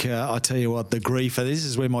 Oh, look, I tell you what, the grief. This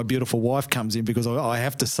is where my beautiful wife comes in, because I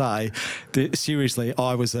have to say, that, seriously,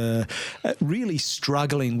 I was really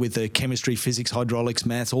struggling with the chemistry, physics, hydraulics,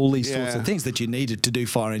 maths, all these sorts of things that you needed to do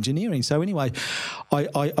fire engineering. So anyway,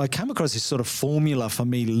 I came across this sort of formula for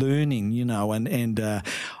me learning, you know, and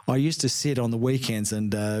I used to sit on the weekends,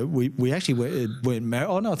 and we actually weren't married.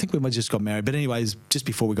 Oh, no, I think we just got married. But anyways, just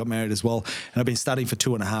before we got married as well. And I've been studying for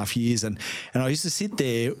 2.5 years, and I used to sit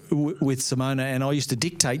there with Simona, and I used to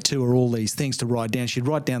dictate to her all these things to write down. She'd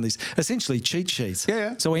write down these essentially cheat sheets.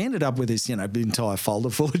 Yeah. So I ended up with this, you know, entire folder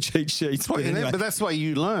full of cheat sheets. But that's the way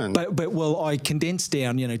you learn. But well, I condensed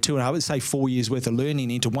down, you know, 2.5, say 4 years worth of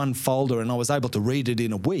learning into one folder, and I was able to read it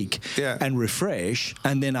in a week and refresh,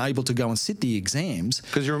 and then able to go and sit the exams.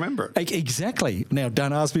 Because you remember it. Exactly. Now,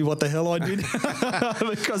 don't ask me what the hell I did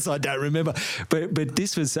because I don't remember. But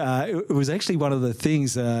this was it was actually one of the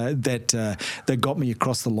things that got me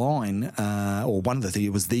across the line, or one of the things.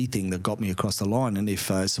 It was the thing that got me across the line. And if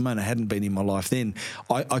Simona hadn't been in my life then,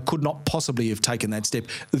 I could not possibly have taken that step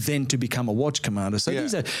then to become a watch commander. So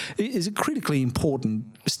these are critically important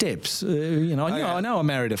steps. You know, I know I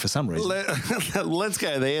married her for some reason. Let's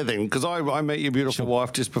go there then, because I met your beautiful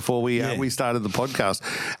wife just before we started the podcast.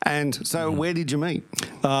 And so where did you meet?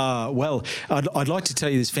 Well, I'd like to tell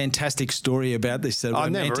you this fantastic story about this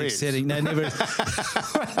romantic setting. No, never.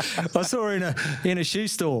 I saw her in a shoe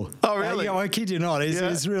store. Oh, really? I kid you not.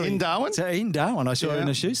 It's really in Darwin. In Darwin, I saw her in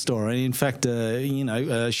a shoe store, and in fact, you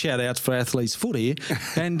know, shout outs for Athlete's Foot here.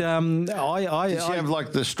 And did she have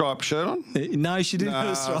like the striped shirt on? No, she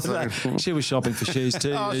didn't. She was shopping for shoes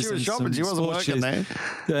too. She was shopping. She wasn't working there.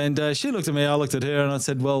 And she looked at me. I looked at her, and I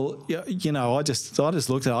said, "Well, you know, I just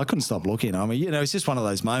looked at her. I couldn't stop looking. I mean, you know, it's just one of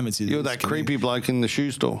those moments. You're that creepy bloke in the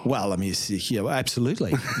shoe store. Well, I mean, yeah,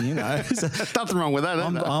 absolutely. You know, nothing wrong with that.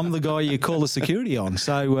 I'm the guy you call the security on.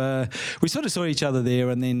 So we sort of saw each other there,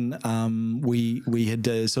 and then we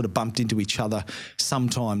had sort of bumped into each other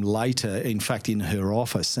sometime later. In fact, in her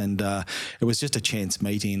office, and it was just a chance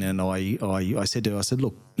meeting. And I said to her, I said,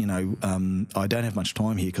 look, you know, I don't have much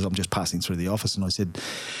time here because I'm just passing through the office, and I said,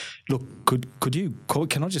 look, could you call?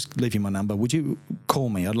 Can I just leave you my number? Would you call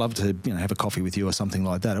me? I'd love to, you know, have a coffee with you or something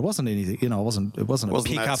like that. It wasn't anything, you know. It wasn't a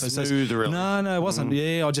pick up. Smooth, really. No, it wasn't.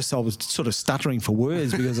 Yeah, I was sort of stuttering for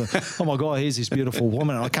words because oh my God, here's this beautiful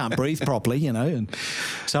woman, and I can't breathe properly, you know. And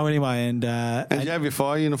so anyway, and did you have your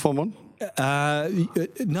fire uniform on?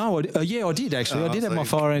 No, I did actually. I did have my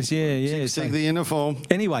firearms. Yeah. Stick the uniform.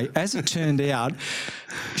 Anyway, as it turned out,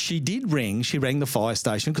 she did ring. She rang the fire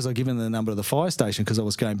station because I'd given the number of the fire station because I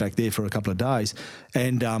was going back there for a couple of days.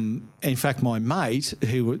 And in fact, my mate,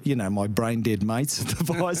 who, my brain dead mates at the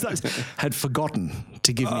fire station, had forgotten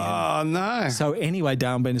to give me Oh, no. So anyway,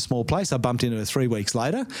 Darwin being a small place, I bumped into her 3 weeks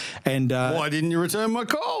later. And why didn't you return my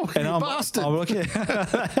call? And you bastard. I'm looking.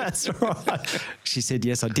 That's right. She said,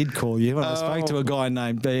 yes, I did call you. And I spoke to a guy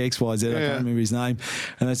named XYZ. I can't remember his name.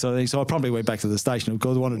 And that sort of thing. So I probably went back to the station. Of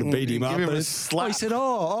course, I wanted to beat him up. Give him a But slap. he said,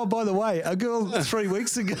 oh, by the way, a girl 3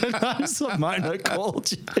 weeks ago, Simona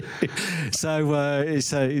called you. So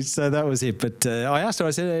that was it. But I asked her,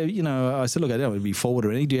 I said, look, I don't want to be forward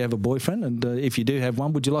or anything. Do you have a boyfriend? And if you do have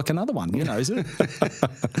one, would you like another one? Is it?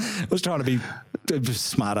 I was trying to be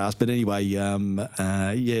smart ass, but anyway,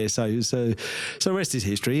 so rest is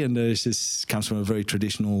history, and it just comes from a very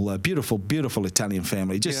traditional, beautiful Italian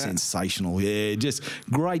family, just sensational, just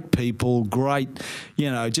great people, great,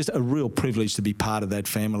 just a real privilege to be part of that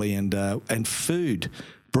family, and food.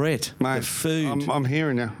 Brett, Mate, the food. I'm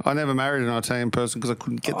hearing you. I never married an Italian person because I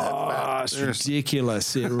couldn't get that. Oh, it's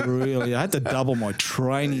ridiculous. It really. I had to double my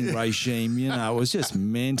training regime. It was just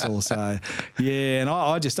mental. So, and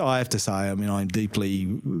I have to say, I'm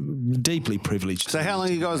deeply privileged. So, how long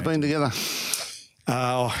have you guys been together?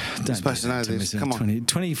 Oh, you're supposed to know this. Come on.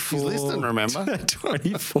 24. He's listening, remember?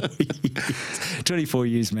 24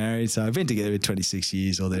 years married. So I've been together with 26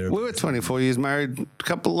 years or there. We were 24 years married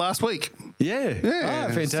last week. Yeah. Yeah.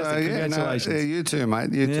 Oh, fantastic. So, Congratulations. you too,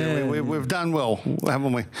 mate. You too. We've done well,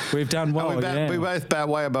 haven't we? We've done well, We both bat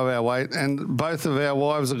way above our weight, and both of our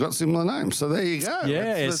wives have got similar names. So there you go.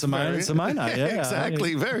 Yeah, Simona and Simona. Yeah,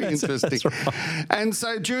 exactly. Very interesting. That's right. And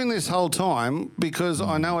so during this whole time, because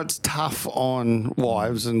I know it's tough on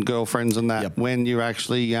wives and girlfriends and that when you're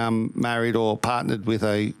actually married or partnered with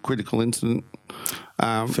a critical incident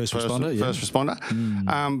first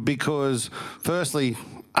responder, because firstly,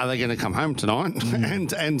 are they going to come home tonight?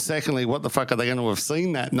 And secondly, what the fuck are they going to have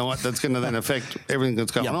seen that night that's going to then affect everything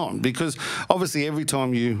that's going on? Because obviously every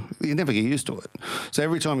time you never get used to it. So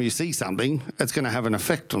every time you see something, it's going to have an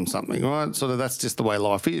effect on something, right? Sort of that's just the way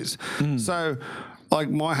life is. So like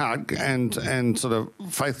my heart and sort of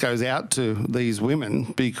faith goes out to these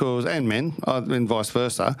women because, and men, and vice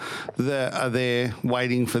versa, that are there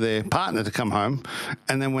waiting for their partner to come home,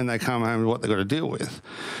 and then when they come home, what they've got to deal with.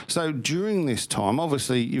 So during this time,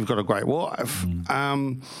 obviously you've got a great wife.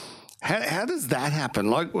 How does that happen?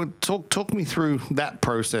 Like, talk me through that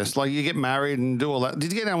process. Like, you get married and do all that.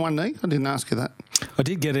 Did you get on one knee? I didn't ask you that. I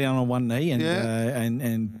did get down on one knee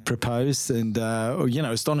and propose, and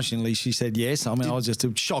astonishingly, she said yes. I mean, I was just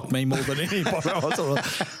it shocked me more than anybody. I was like,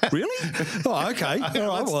 really? Oh, okay.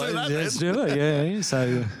 All right, let's do it. Yeah.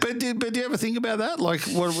 So, but do you ever think about that? Like,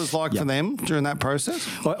 what it was like for them during that process?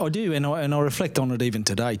 I do, and I reflect on it even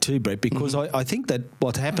today too, Brett, because I think that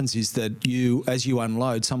what happens is that as you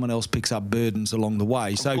unload, someone else picks up burdens along the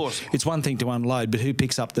way. So it's one thing to unload, but who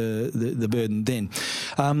picks up the burden then?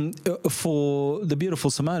 For the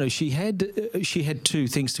beautiful Simona, she had two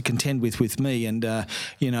things to contend with me, and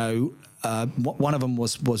one of them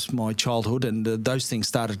was my childhood, and those things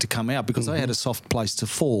started to come out because I had a soft place to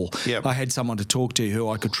fall. I had someone to talk to who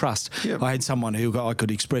I could trust. I had someone who I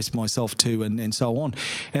could express myself to, and so on.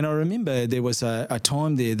 And I remember there was a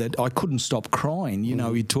time there that I couldn't stop crying.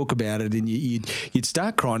 You'd talk about it and you'd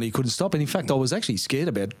start crying and you couldn't stop. And in fact, I was actually scared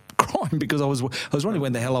about crying because I was wondering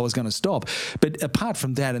when the hell I was going to stop. But apart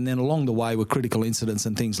from that, and then along the way were critical incidents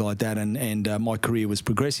and things like that, and my career was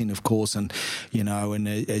progressing, of course, and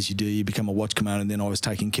as you do, you become a watch commander, and then I was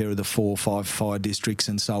taking care of the 4 or 5 fire districts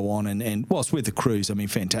and so on, and whilst with the crews, I mean,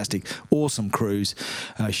 fantastic, awesome crews,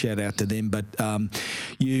 shout out to them. But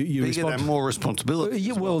you get that more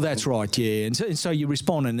responsibility. Well, that's right, and so you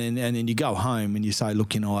respond, and then you go home and you say,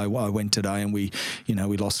 look, I went today, and we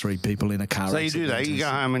lost 3 people in a car accident. So you do that. You go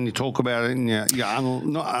home and you talk about it, and you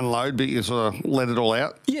not unload, but you sort of let it all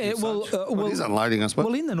out. Yeah, well, it is unloading, I suppose.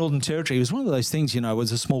 Well, in the Northern Territory, it was one of those things. It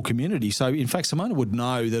was a small community, so in fact, Simona would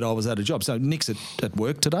know that I was at a job. So Nick's at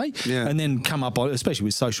work today, and then come up, especially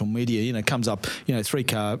with social media, comes up,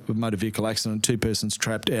 3-car motor vehicle accident, 2 persons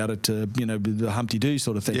trapped out at, the Humpty Doo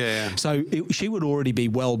sort of thing. Yeah. So she would already be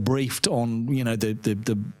well briefed on,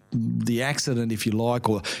 the accident, if you like,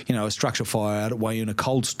 or, a structure fire out at Wayuna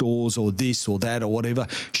cold stores or this or that or whatever.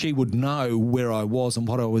 She would know where I was and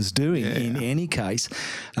what I was doing in any case.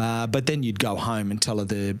 But then you'd go home and tell her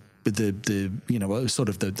the sort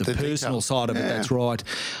of the personal detail. side of it. That's right,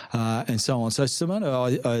 and so on. So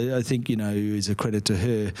Simona, I think is a credit to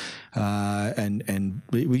her, and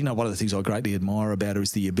one of the things I greatly admire about her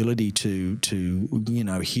is the ability to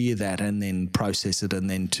hear that and then process it and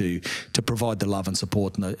then to provide the love and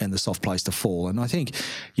support and the soft place to fall. And I think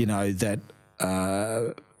that.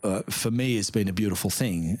 For me, it's been a beautiful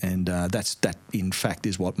thing, and that in fact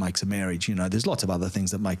is what makes a marriage. There's lots of other things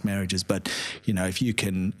that make marriages, but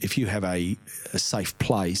if you have a safe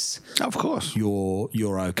place, of course,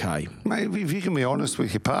 you're okay. Mate, if you can be honest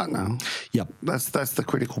with your partner, yep, that's the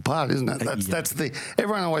critical part, isn't it? That's the.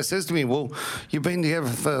 Everyone always says to me, "Well, you've been together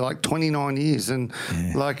for like 29 years, and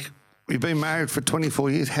like." We've been married for 24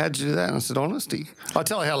 years. How'd you do that? And I said, honesty. I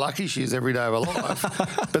tell her how lucky she is every day of her life,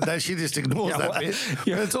 but she just ignores that bit.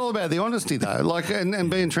 Yeah. But it's all about the honesty, though, and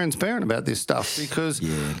being transparent about this stuff, because,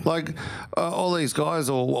 all these guys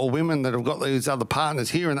or women that have got these other partners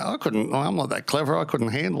here, and I'm not that clever. I couldn't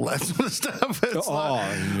handle that sort of stuff.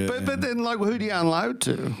 But then, who do you unload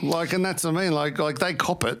to? And that's what I mean. Like they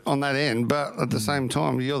cop it on that end, but at the same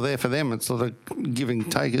time, you're there for them. It's sort of give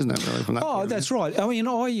and take, isn't it? Really, from that that's right. I mean,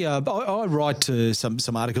 I write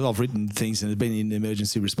some articles. I've written things and have been in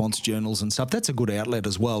emergency response journals and stuff. That's a good outlet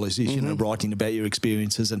as well, as writing about your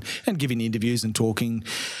experiences and giving interviews and talking.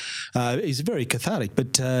 Is very cathartic,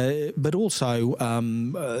 but also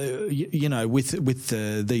with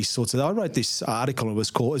these sorts of. I wrote this article. It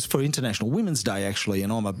was for International Women's Day actually,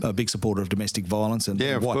 and I'm a big supporter of domestic violence and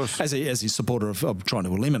of course. as a supporter of trying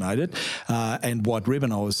to eliminate it. And White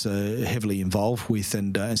Ribbon I was heavily involved with,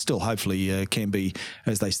 and still hopefully can be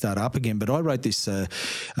as they start up again. But I wrote this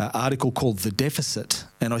article called "The Deficit,"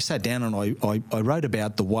 and I sat down and I wrote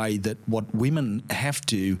about the way that what women have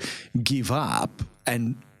to give up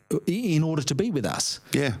and in order to be with us.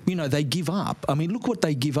 Yeah. They give up. I mean, look what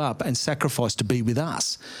they give up and sacrifice to be with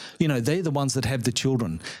us. They're the ones that have the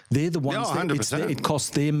children. They're the ones that it costs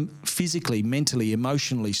them physically, mentally,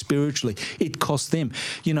 emotionally, spiritually. It costs them.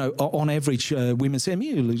 On average, women's,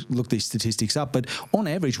 you look these statistics up, but on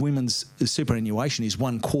average, women's superannuation is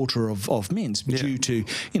 1/4 of men's due to,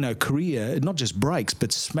 career, not just breaks,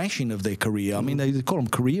 but smashing of their career. I mean, they call them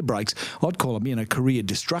career breaks. I'd call them, career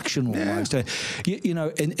destruction almost.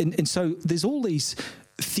 And so there's all these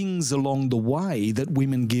things along the way that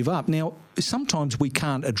women give up. Now, sometimes we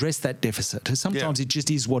can't address that deficit. Sometimes it just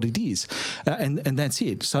is what it is, and that's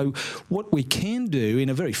it. So what we can do in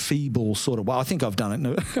a very feeble sort of way, I think I've done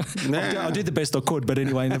it. I did the best I could, but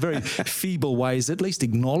anyway, in a very feeble way, is at least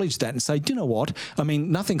acknowledge that and say, do you know what? I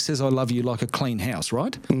mean, nothing says I love you like a clean house,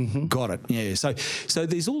 right? Mm-hmm. Got it. Yeah. So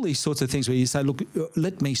there's all these sorts of things where you say, look,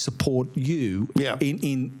 let me support you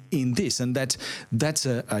in this, and that's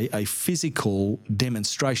a physical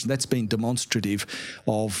demonstration. That's been demonstrative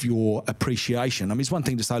of your appreciation. I mean, it's one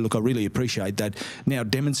thing to say, look, I really appreciate that. Now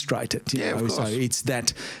demonstrate it. Of course. So it's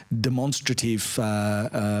that demonstrative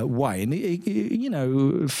way.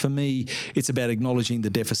 And, for me, it's about acknowledging the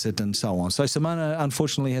deficit and so on. So Simona,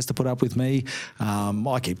 unfortunately, has to put up with me.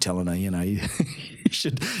 I keep telling her, you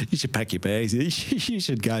should pack your bags. You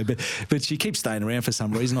should go. But she keeps staying around for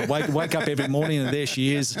some reason. I wake up every morning and there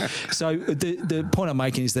she is. So the point I'm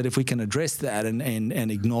making is that if we can address that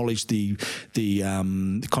and acknowledge the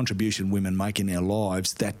contribution women make in their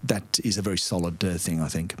lives, that is a very solid thing, I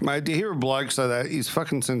think. Mate, to hear a bloke say that is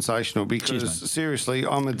fucking sensational, because seriously,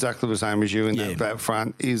 I'm exactly the same as you in that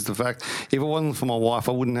front, is the fact, if it wasn't for my wife,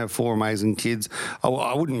 I wouldn't have 4 amazing kids.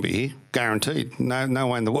 I wouldn't be here, guaranteed. No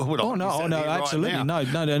way in the world would I. Oh, no, absolutely. Right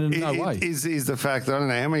no way. Is the fact that I don't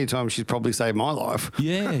know how many times she's probably saved my life.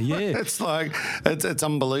 Yeah. It's like, it's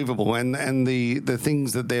unbelievable. And the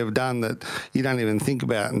things that they've done that you don't even think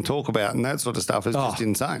about and talk about and that sort of stuff is just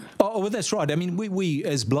insane. Oh, well, that's right. I mean, we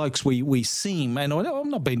as blokes, we seem, and I'm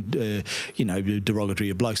not being, derogatory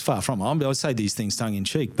of blokes, far from it. I say these things tongue in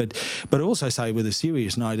cheek, but I also say with a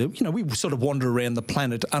serious note, we sort of wander around the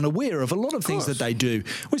planet unaware of a lot of things that they do.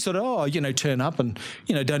 We sort of, turn up and,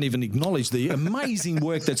 don't even acknowledge the amazing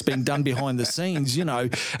work that's been done behind the scenes,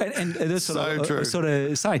 and that's sort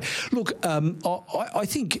of saying, look, I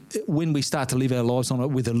think when we start to live our lives on it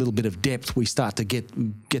with a little bit of depth, we start to get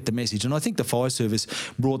the message. And I think the fire service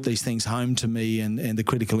brought these things home to me, and the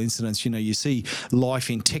critical incidents. You see life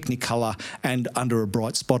in Technicolor and under a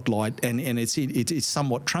bright spotlight, and it's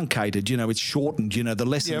somewhat truncated. It's shortened. The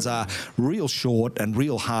lessons are real short and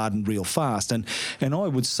real hard and real fast. And I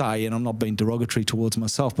would say, and I'm not being derogatory towards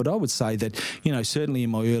myself, but I would say that certainly in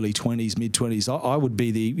my early 20s, mid 20s, I would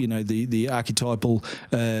be the archetypal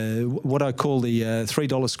what I call the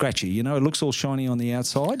 $3 scratchy. It looks all shiny on the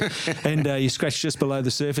outside, and you scratch just below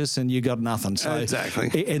the surface, and you got nothing. So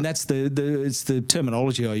exactly, and that's it's the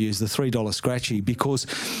terminology I use, the $3 scratchy, because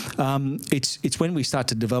it's when we start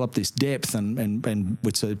to develop this depth, and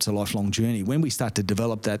it's a lifelong journey. When we start to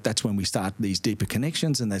develop that, that's when we start these deeper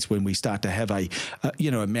connections, and that's when we start to have a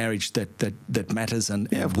marriage that matters and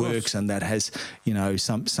works, and that has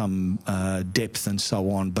some depth and so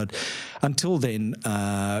on. But until then,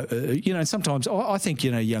 sometimes I think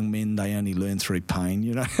young men, they only learn through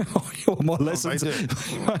pain. All my lessons,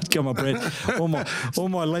 come on, Brett. All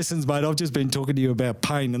my lessons, mate. I've just been talking to you about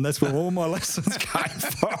pain, and that's where all my lessons came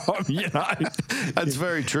from. That's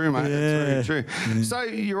very true, mate. Yeah. That's very true. Yeah. So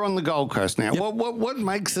you're on the Gold Coast now. Yep. What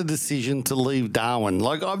makes the decision to leave Darwin?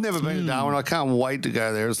 Like, I've never been to Darwin. I can't wait to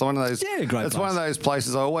go there. It's one of those. Great place. It's one of those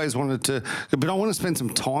places I always wanted to, but I want to spend some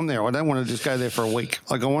time there. I don't want to just go there for a week.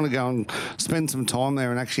 Like, I want to go and spend some time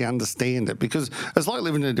there and actually understand it, because it's like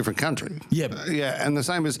living in a different country. Yep. Yeah, and the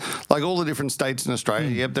same as like all the different states in Australia.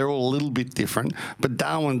 Yep, they're all a little bit different, but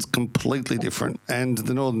Darwin's completely different, and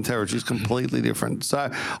the Northern Territory is completely different.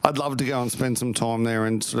 So I'd love to go and spend some time there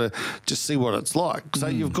and sort of just see what it's like. So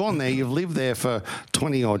you've gone there, you've lived there for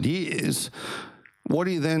 20 odd years. What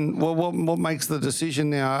do you then? What makes the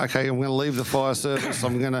decision now? Okay, I'm going to leave the fire service.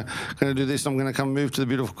 I'm going to do this. I'm going to come move to the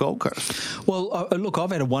beautiful Gold Coast. Well, look,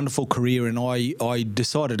 I've had a wonderful career, and I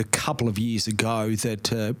decided a couple of years ago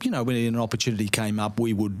that when an opportunity came up,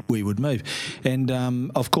 we would move. And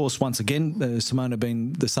of course, once again, Simona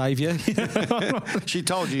being the saviour. She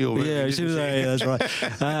told you already. Yeah, that's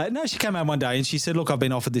right. No, she came out one day and she said, "Look, I've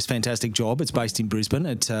been offered this fantastic job. It's based in Brisbane.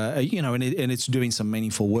 It's and it's doing some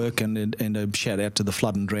meaningful work, and a shout out to the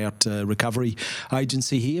Flood and Drought Recovery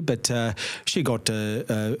Agency here." But she got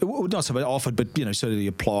not so much offered, but certainly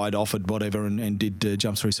applied, offered, whatever, and did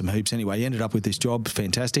jump through some hoops. Anyway, ended up with this job,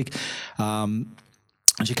 fantastic.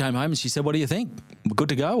 And she came home and she said, "What do you think? We're good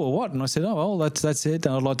to go or what?" And I said, "Oh, well, that's it.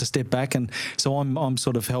 I'd like to step back." And so I'm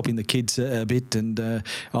sort of helping the kids a bit, and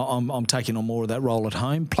I'm taking on more of that role at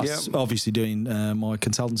home, plus obviously doing my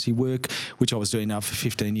consultancy work, which I was doing now for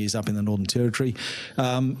 15 years up in the Northern Territory.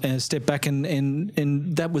 And step back, and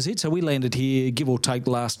that was it. So we landed here, give or take,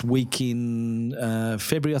 last week in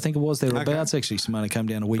February, I think it was, thereabouts. Okay. Actually, Simona came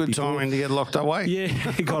down a week before. Good timing to get locked away.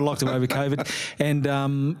 Yeah, got locked away with COVID.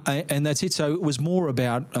 And that's it. So it was more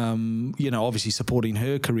about obviously supporting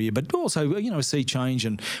her career, but also a sea change,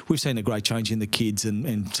 and we've seen a great change in the kids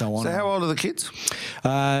and so on. So how old are the kids?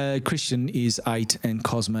 Christian is 8 and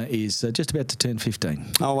Cosma is just about to turn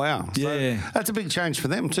 15. Oh wow! Yeah, so that's a big change for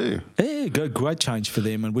them too. Yeah, great change for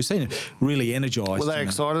them, and we've seen it really energised. Were they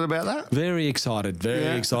excited about that? Very excited.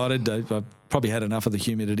 I've probably had enough of the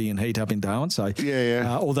humidity and heat up in Darwin. So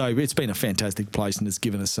although it's been a fantastic place and it's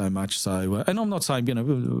given us so much. So and I'm not saying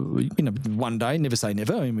one day, never say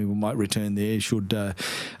never. I mean, we might return there should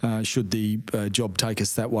the job take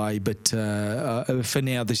us that way. But for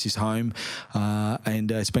now, this is home,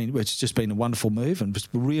 and it's just been a wonderful move, and just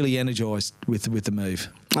really energised with the move.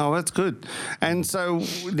 Oh, that's good. And so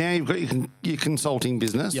now you've got your consulting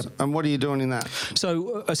business. Yep. And what are you doing in that?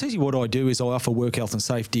 So essentially what I do is I offer work health and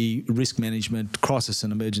safety, risk management, crisis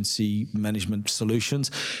and emergency management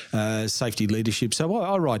solutions, safety leadership. So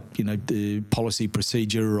I write, the policy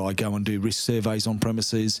procedure. I go and do risk surveys on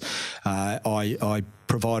premises. I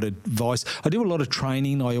provide advice. I do a lot of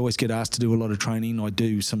training. I always get asked to do a lot of training. I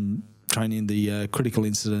do some training in the critical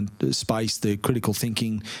incident space, the critical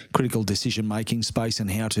thinking, critical decision-making space,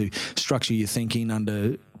 and how to structure your thinking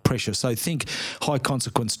under pressure. So think high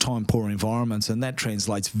consequence, time poor environments, and that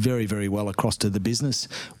translates very, very well across to the business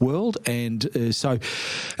world. And so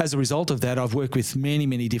as a result of that, I've worked with many,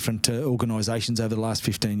 many different organisations over the last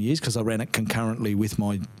 15 years, because I ran it concurrently with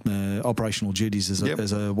my operational duties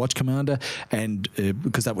as a watch commander, and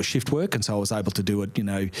because that was shift work, and so I was able to do it,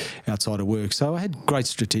 outside of work. So I had great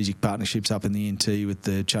strategic partnerships up in the NT with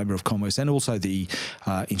the Chamber of Commerce and also the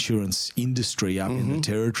insurance industry up in the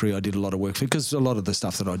Territory. I did a lot of work because a lot of the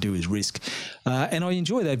stuff that I do is risk, and I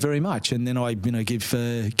enjoy that very much. And then I give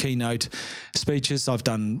keynote speeches. I've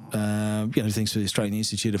done things for the Australian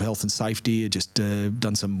Institute of Health and Safety. I just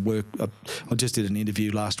done some work. I just did an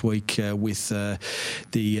interview last week with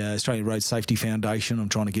the Australian Road Safety Foundation. I'm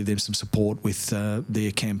trying to give them some support with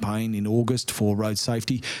their campaign in August for road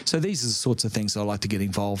safety. So these are the sorts of things I like to get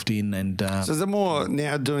involved in. And so they're more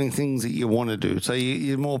now doing things that you want to do. So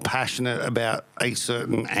you're more passionate about a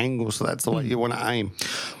certain angle. So that's the way you want to aim.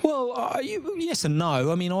 Well, yes and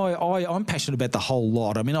no. I mean, I'm passionate about the whole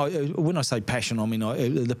lot. I mean, when I say passion, I mean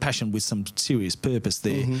the passion with some serious purpose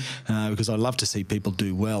there, because I love to see people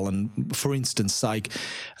do well. And for instance sake,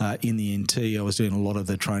 in the NT, I was doing a lot of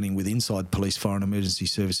the training with Inside Police, Fire and Emergency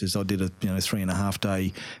Services. I did a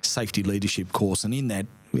 3.5-day safety leadership course, and in that,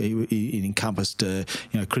 it encompassed,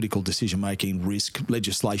 critical decision-making, risk,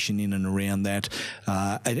 legislation in and around that,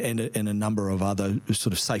 and a number of other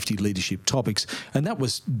sort of safety leadership topics. And that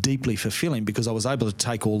was deeply fulfilling because I was able to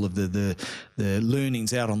take all of the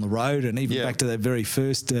learnings out on the road, and even back to that very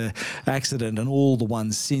first accident and all the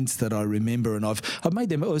ones since that I remember. And I've made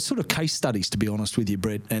them sort of case studies, to be honest with you,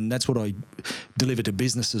 Brett, and that's what I deliver to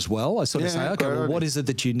business as well. I sort of say, okay, well, what is it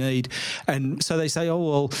that you need? And so they say,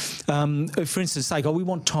 for instance, say, we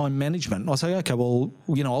want time management. I say, okay, well,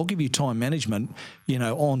 I'll give you time management,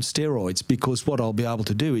 on steroids, because what I'll be able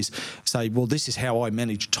to do is say, well, this is how I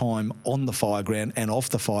manage time on the fire ground and off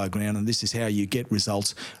the fire ground, and this is how you get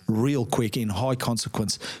results real quick in high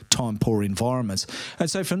consequence, time poor environments. And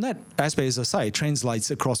so from that aspect, as I say, it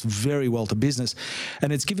translates across very well to business,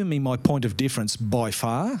 and it's given me my point of difference by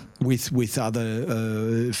far with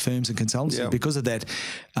other firms and consultancy because of that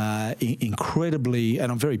incredibly, and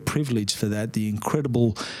I'm very privileged for that, the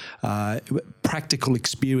incredible practical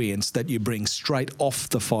experience that you bring straight off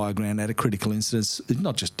the fire ground at a critical incident,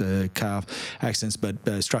 not just car accidents, but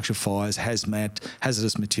structure fires, hazmat,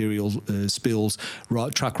 hazardous materials spills,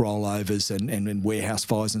 truck rollovers and warehouse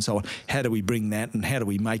fires and so on. How do we bring that, and how do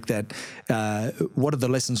we make that, what are the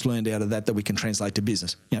lessons learned out of that we can translate to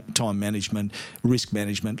business? Time management, risk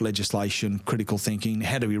management, legislation, critical thinking.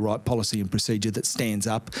 How do we write policy and procedure that stands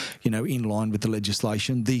up, in line with the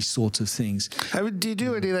legislation, these sorts of things. Do you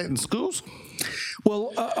do any of that in schools?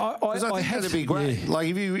 Well, I think that'd be great. Yeah. Like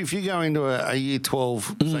if you go into a year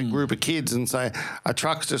 12 say, group of kids and say a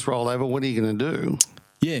truck's just rolled over, what are you going to do?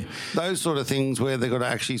 Yeah. Those sort of things where they've got to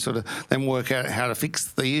actually sort of then work out how to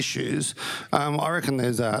fix the issues. I reckon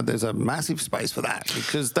there's a massive space for that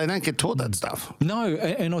because they don't get taught that stuff. No,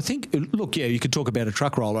 and I think, look, you could talk about a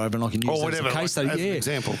truck rollover and I can use that as a case study. As an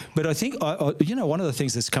example. But I think, one of the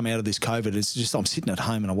things that's come out of this COVID is just I'm sitting at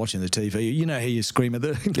home and I'm watching the TV. You know how you scream at the,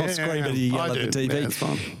 you yell at the TV. Yeah,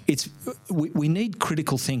 it's fun. We need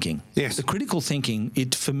critical thinking. Yes. The critical thinking,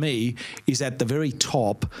 for me, is at the very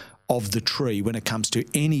top of the tree when it comes to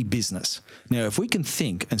any business. Now, if we can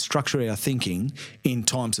think and structure our thinking in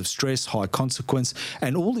times of stress, high consequence,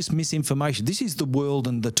 and all this misinformation, this is the world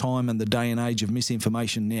and the time and the day and age of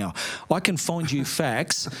misinformation now. I can find you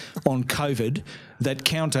facts on COVID that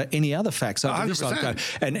counter any other facts over this.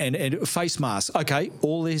 And face masks. Okay,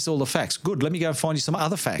 all the facts. Good. Let me go and find you some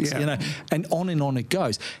other facts. And on it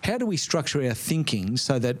goes. How do we structure our thinking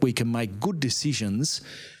so that we can make good decisions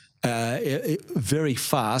very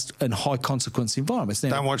fast and high consequence environments?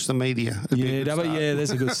 Now, don't watch the media.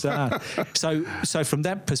 There's a good start. So from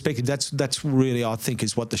that perspective, that's really, I think,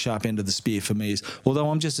 is what the sharp end of the spear for me is.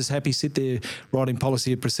 Although I'm just as happy sit there writing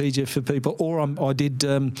policy and procedure for people, or I did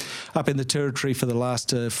up in the Territory for the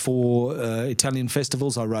last 4 Italian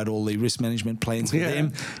festivals. I wrote all the risk management plans for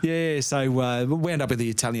them. Yeah, so we wound up with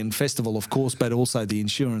the Italian festival, of course, but also the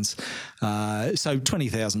insurance. So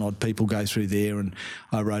 20,000 odd people go through there, and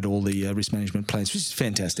I wrote all the risk management plans, which is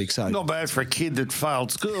fantastic. So not bad for a kid that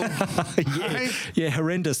failed school.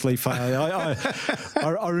 Horrendously failed.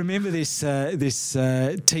 I remember this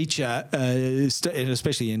teacher,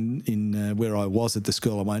 especially in where I was at the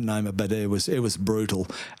school. I won't name it, but it was brutal.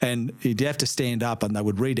 And you'd have to stand up, and they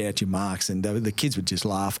would read out your marks, and the kids would just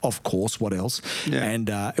laugh. Of course, what else? Yeah. And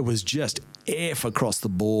it was just F across the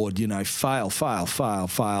board. Fail,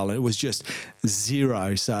 and it was just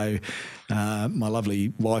 0. So. My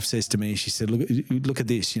lovely wife says to me, she said, look at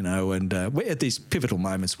this, and we're at these pivotal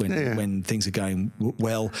moments when things are going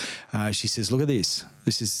well. She says, look at this.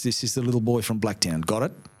 This is the little boy from Blacktown. Got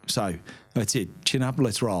it? So that's it. Chin up,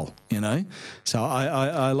 let's roll, So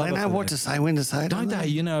I love it. They know what to say, when to say it. Don't they?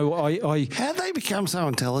 How do they become so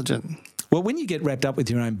intelligent? Well, when you get wrapped up with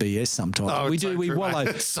your own BS sometimes,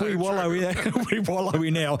 we wallow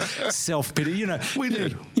in our self-pity. We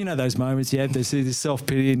do. Those moments you have this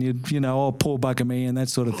self-pity and oh, poor bugger me and that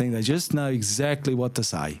sort of thing. They just know exactly what to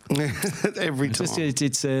say. Every time.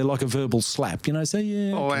 It's like a verbal slap, so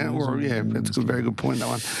yeah. That's a very good point, that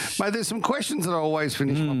one. Mate, there's some questions that I always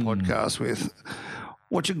finish my podcast with.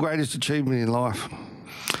 What's your greatest achievement in life?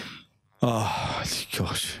 Oh,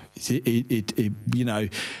 gosh.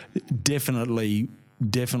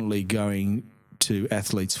 Definitely going to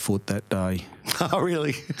Athlete's Foot that day. Oh,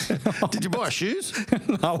 really? Did you buy shoes?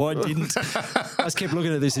 No, I didn't. I just kept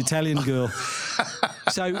looking at this Italian girl.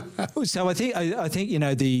 So I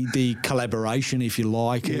think the collaboration, if you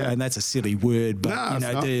like, and that's a silly word, but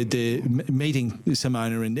the meeting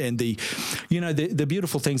Simona and the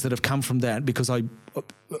beautiful things that have come from that, because I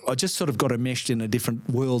just sort of got enmeshed in a different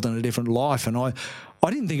world and a different life, and I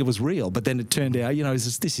didn't think it was real, but then it turned out,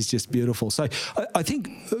 this is just beautiful. So I think,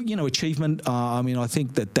 achievement, I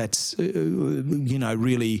think that's,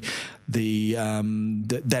 really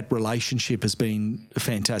that relationship has been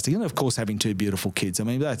fantastic. And of course, having two beautiful kids.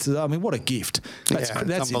 What a gift.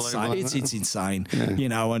 That's insane. It's insane,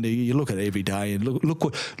 and you look at it every day and look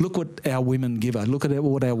what our women give us. Look at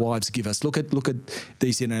what our wives give us. Look at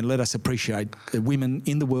these, and let us appreciate the women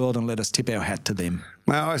in the world and let us tip our hat to them.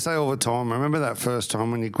 Well, I say all the time, remember that first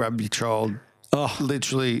time when you grabbed your child,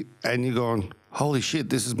 literally, and you're going, holy shit,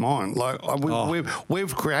 this is mine. Like,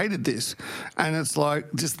 we've created this. And it's like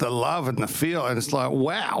just the love and the feel. And it's like,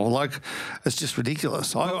 wow, like it's just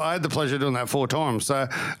ridiculous. I had the pleasure of doing that 4 times. So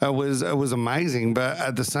it was amazing. But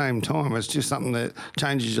at the same time, it's just something that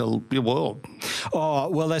changes your world. Oh,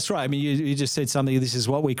 well, that's right. You just said something, this is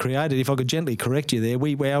what we created. If I could gently correct you there,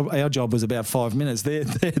 our job was about 5 minutes.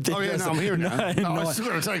 I'm here now. I still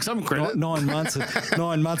got to take some credit. 9 months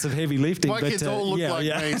of heavy lifting. My kids all look like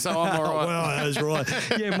me, so I'm all right. Well, that's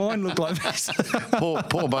right. Yeah, mine looked like this. poor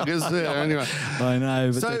buggers. Yeah, anyway. I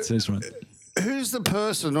know, but that's right. Who's the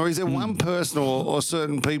person, or is there one person or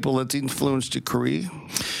certain people that's influenced your career?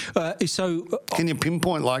 Can you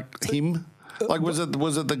pinpoint like him? Like was it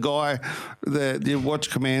the guy, the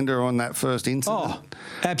watch commander on that first incident? Oh,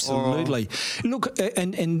 absolutely. Look,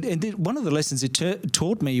 and one of the lessons it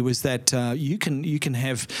taught me was that you can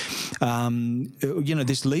have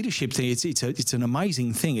this leadership thing. It's an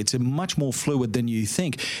amazing thing. It's a much more fluid than you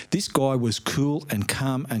think. This guy was cool and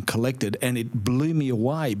calm and collected, and it blew me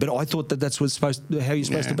away. But I thought that's how you're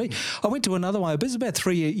supposed to be. I went to another one. It was about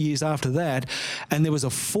 3 years after that, and there was a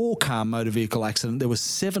 4-car motor vehicle accident. There were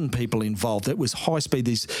 7 people involved. It was high speed.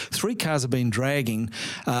 These 3 cars have been dragging,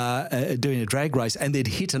 doing a drag race, and they'd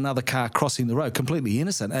hit another car crossing the road, completely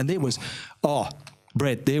innocent. And there was,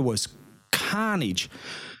 Brett, there was carnage.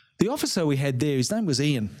 The officer we had there, his name was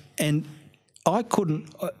Ian, and I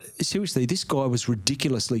couldn't, seriously, this guy was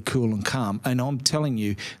ridiculously cool and calm. And I'm telling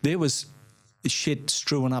you, there was shit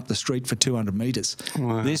strewing up the street for 200 metres.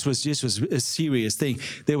 Wow. This was a serious thing.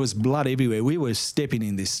 There was blood everywhere. We were stepping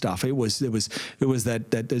in this stuff. It was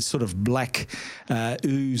that sort of black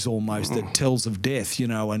ooze almost that tells of death,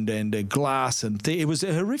 and glass and it was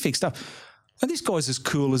horrific stuff. And this guy's as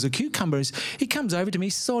cool as a cucumber. He comes over to me, he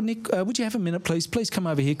says, Nick, would you have a minute, please? Please come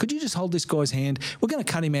over here. Could you just hold this guy's hand? We're going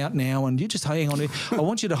to cut him out now, and you just hang on to him. I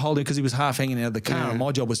want you to hold him, because he was half hanging out of the car, and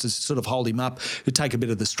my job was to sort of hold him up, to take a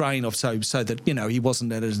bit of the strain off so that, he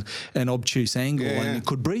wasn't at an obtuse angle and he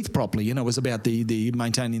could breathe properly. It was about the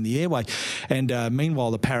maintaining the airway. And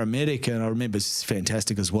meanwhile, the paramedic, and I remember it's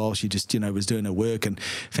fantastic as well, she just, was doing her work and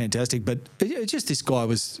fantastic. But just this guy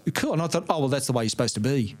was cool. And I thought, that's the way you're supposed to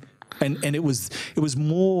be. And it was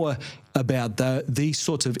more about these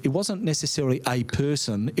sorts of, it wasn't necessarily a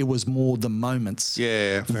person, it was more the moments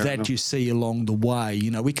that you see along the way.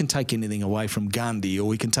 We can take anything away from Gandhi, or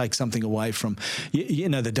we can take something away from,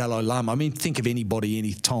 the Dalai Lama. Think of anybody,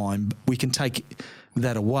 any time, we can take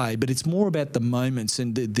that away, but it's more about the moments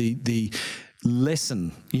and the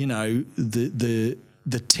lesson, the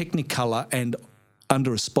technicolor, and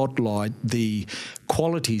under a spotlight, the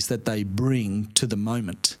qualities that they bring to the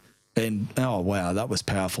moment. And, wow, that was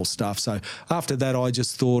powerful stuff. So after that, I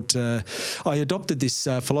just thought I adopted this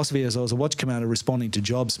philosophy as I was a watch commander responding to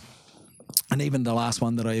jobs. And even the last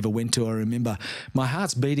one that I ever went to, I remember my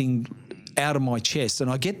heart's beating out of my chest. And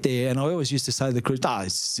I get there, and I always used to say to the crew,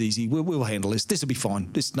 it's easy. We'll handle this. This will be fine.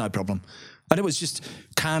 This is no problem. And it was just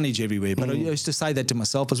carnage everywhere. But I used to say that to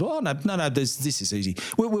myself as well. No, this is easy.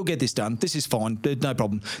 We'll get this done. This is fine. No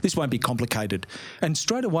problem. This won't be complicated. And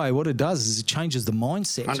straight away, what it does is it changes the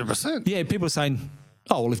mindset. 100%. Yeah, people are saying,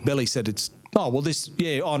 if Belly said it's,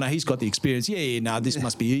 he's got the experience. This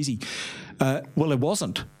must be easy. Well, it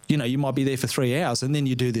wasn't. You might be there for 3 hours, and then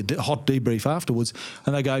you do the hot debrief afterwards,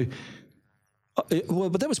 and they go,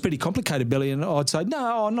 but that was pretty complicated, Billy. And I'd say,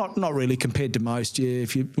 no, not really compared to most. Yeah,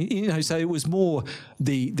 if so it was more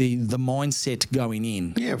the mindset going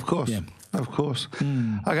in. Yeah, of course. Yeah. Of course.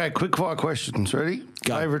 Okay, quick fire questions. Ready?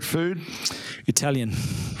 Go. Favourite food? Italian.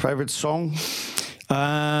 Favourite song?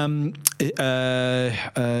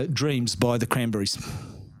 Dreams by the Cranberries.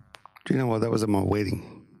 Do you know what? That was at my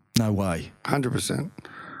wedding. No way. 100%.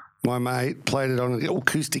 my mate played it on an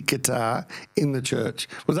acoustic guitar in the church.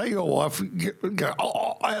 Was that your wife? Go,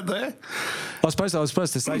 out there? I suppose I was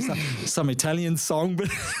supposed to say some Italian song, but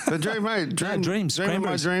The dream, mate. Dream, Dreams. Dream of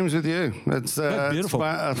my Cranberries. dreams with you. That's beautiful.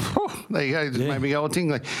 There you go. Just made me go all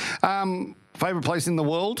tingly. Favourite place in the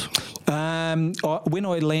world? When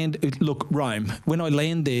I land, look, Rome. When I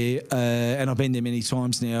land there, and I've been there many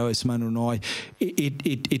times now, Simona and I,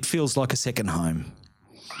 it feels like a second home.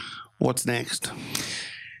 What's next?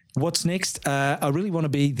 What's next? I really want to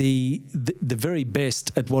be the very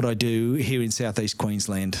best at what I do here in southeast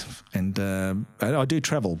Queensland, and I do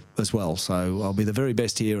travel as well. So I'll be the very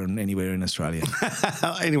best here and anywhere in Australia,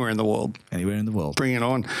 Anywhere in the world. anywhere in the world. Bring it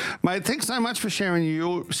on. Mate, thanks so much for sharing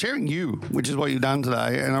you, which is what you've done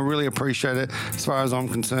today, and I really appreciate it. As far as I'm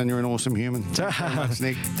concerned, you're an awesome human. Thanks very much,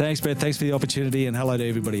 Nick. Thanks, Brett. Thanks for the opportunity, and hello to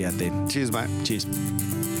everybody out there. Cheers, mate. Cheers.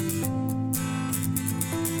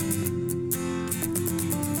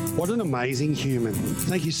 What an amazing human.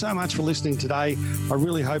 Thank you so much for listening today. I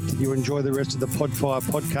really hope that you enjoy the rest of the Podfire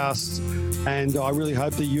podcasts, and I really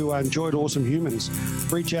hope that you enjoyed Awesome Humans.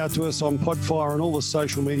 Reach out to us on Podfire and all the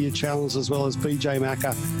social media channels, as well as BJ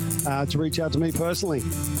Macca, to reach out to me personally.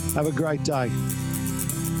 Have a great day.